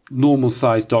normal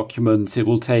size documents, it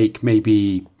will take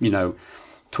maybe,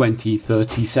 20,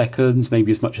 30 seconds,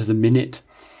 maybe as much as a minute.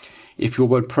 If your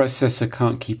word processor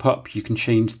can't keep up, you can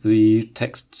change the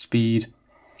text speed,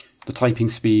 the typing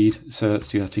speed. So let's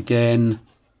do that again.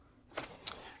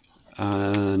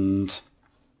 And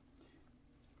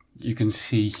you can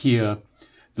see here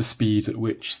the speed at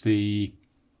which the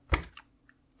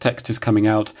text is coming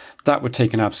out. That would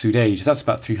take an absolute age. That's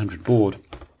about 300 baud.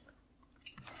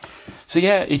 So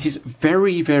yeah, it is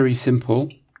very, very simple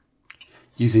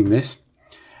using this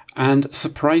and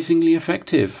surprisingly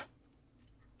effective.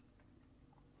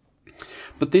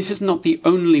 But this is not the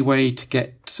only way to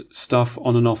get stuff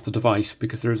on and off the device,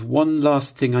 because there is one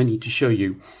last thing I need to show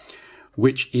you,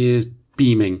 which is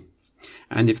beaming.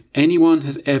 And if anyone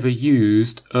has ever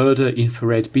used IIIe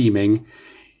infrared beaming,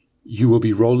 you will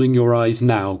be rolling your eyes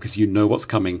now because you know what's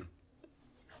coming.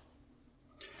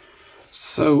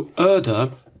 So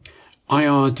IIRDA,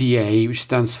 IRDA, which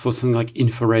stands for something like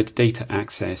infrared data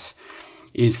access,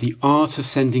 is the art of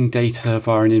sending data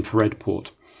via an infrared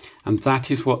port. And that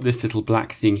is what this little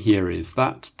black thing here is.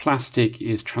 That plastic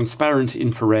is transparent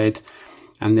infrared,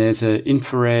 and there's an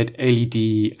infrared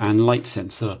LED and light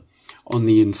sensor on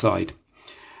the inside.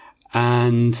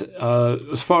 And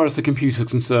as far as the computer is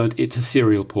concerned, it's a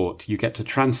serial port. You get to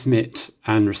transmit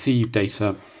and receive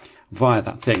data via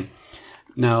that thing.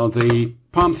 Now, the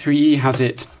Palm 3E has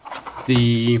it.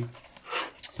 The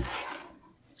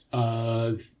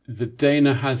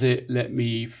Dana has it. Let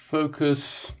me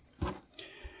focus.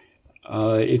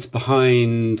 It's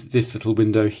behind this little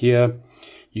window here.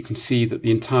 You can see that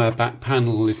the entire back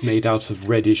panel is made out of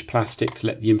reddish plastic to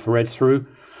let the infrared through.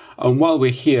 And while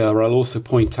we're here, I'll also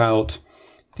point out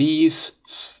these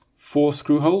 4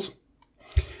 screw holes.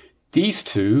 These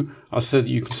 2 are so that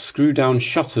you can screw down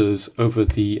shutters over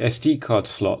the SD card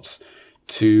slots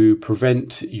to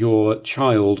prevent your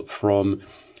child from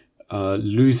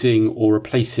losing or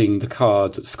replacing the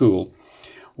cards at school,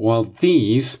 while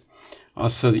these are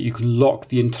so that you can lock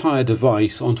the entire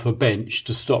device onto a bench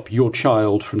to stop your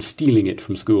child from stealing it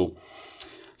from school.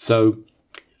 So,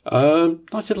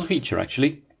 nice little feature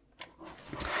actually.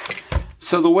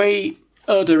 So the way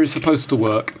IIIe is supposed to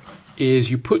work is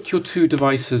you put your 2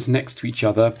 devices next to each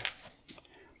other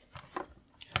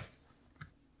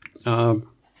so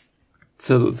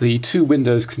that the 2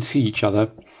 windows can see each other,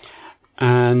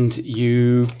 and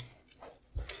you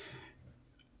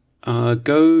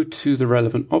go to the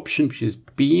relevant option, which is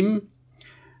beam,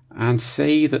 and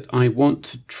say that I want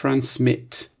to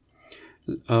transmit,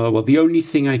 well, the only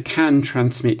thing I can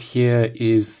transmit here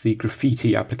is the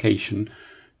graffiti application,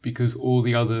 because all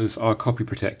the others are copy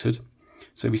protected.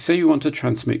 So we say we want to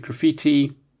transmit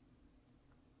graffiti,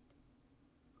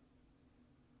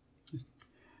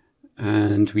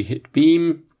 and we hit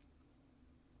beam,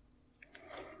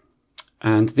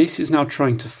 and this is now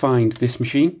trying to find this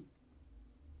machine,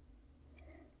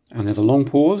 and there's a long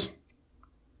pause,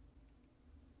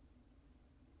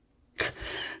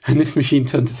 and this machine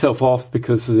turns itself off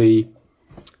because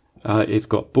it's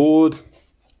got bored.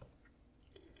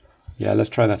 Yeah, let's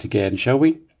try that again, shall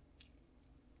we?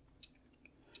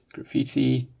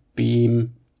 Graffiti,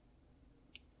 beam.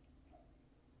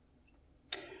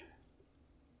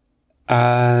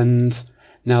 And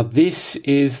now this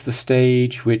is the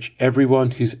stage which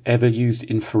everyone who's ever used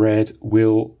infrared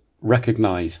will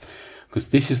recognize, because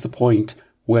this is the point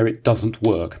where it doesn't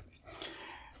work.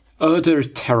 IIIe is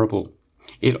terrible.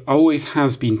 It always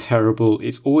has been terrible.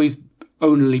 It's always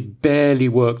only barely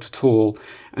worked at all.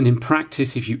 And in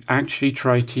practice, if you actually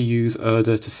try to use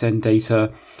IIIe to send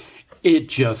data, it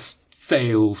just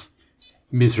fails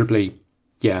miserably.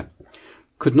 Yeah.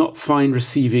 Could not find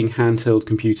receiving handheld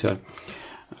computer.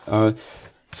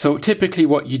 So typically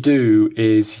what you do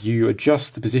is you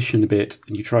adjust the position a bit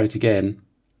and you try it again.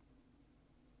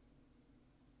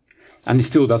 And it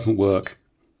still doesn't work.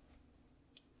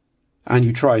 And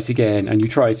you try it again, and you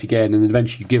try it again, and then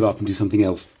eventually you give up and do something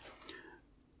else.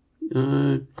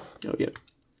 Oh yeah.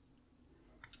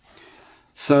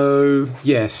 So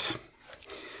yes,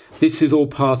 this is all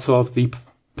part of the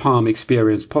Palm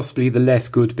experience, possibly the less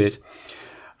good bit.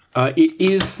 It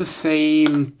is the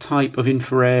same type of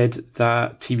infrared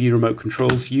that TV remote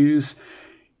controls use.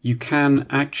 You can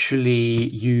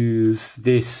actually use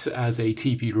this as a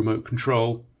TV remote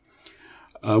control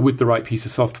with the right piece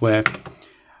of software.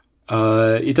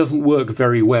 It doesn't work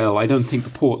very well. I don't think the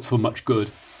ports were much good.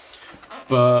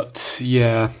 But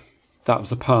yeah, that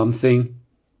was a Palm thing.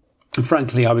 And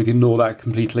frankly, I would ignore that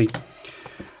completely.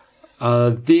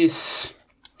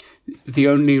 The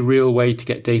only real way to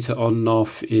get data on and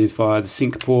off is via the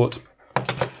sync port.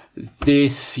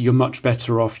 This, you're much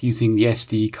better off using the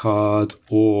SD card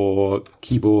or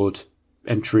keyboard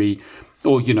entry,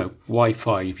 or, you know,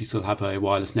 Wi-Fi if you still have a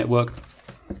wireless network.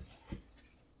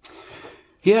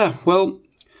 Yeah, well,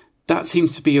 that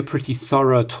seems to be a pretty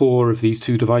thorough tour of these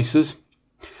 2 devices.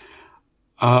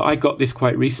 I got this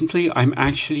quite recently. I'm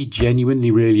actually genuinely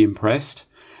really impressed.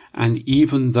 And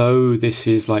even though this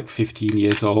is like 15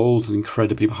 years old and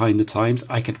incredibly behind the times,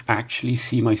 I can actually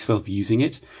see myself using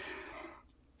it.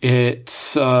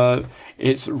 It's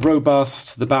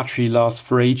robust, the battery lasts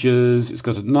for ages, it's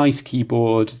got a nice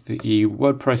keyboard, the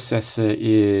word processor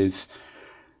is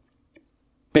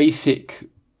basic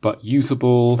but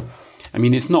usable. I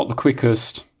mean, it's not the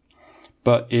quickest,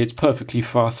 but it's perfectly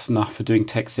fast enough for doing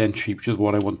text entry, which is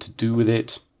what I want to do with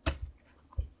it.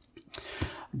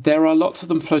 There are lots of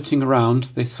them floating around.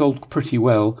 They sold pretty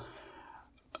well.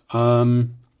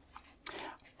 I'm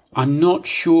not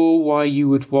sure why you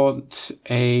would want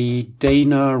a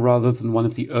Dana rather than one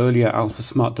of the earlier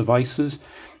AlphaSmart devices,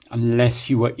 unless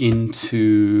you are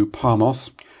into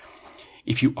PalmOS.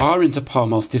 If you are into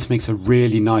PalmOS, this makes a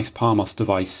really nice PalmOS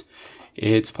device.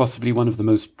 It's possibly one of the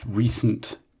most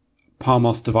recent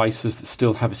PalmOS devices that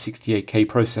still have a 68K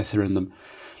processor in them.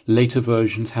 Later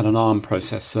versions had an ARM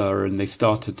processor, and they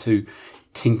started to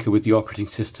tinker with the operating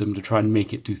system to try and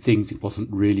make it do things it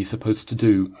wasn't really supposed to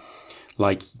do,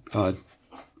 like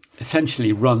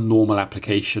essentially run normal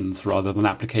applications rather than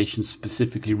applications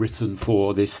specifically written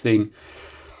for this thing.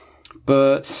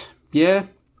 But yeah,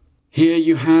 here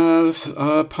you have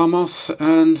PalmOS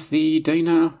and the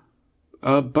Dana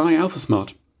by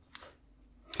AlphaSmart.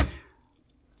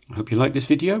 I hope you liked this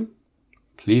video.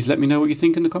 Please let me know what you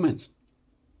think in the comments.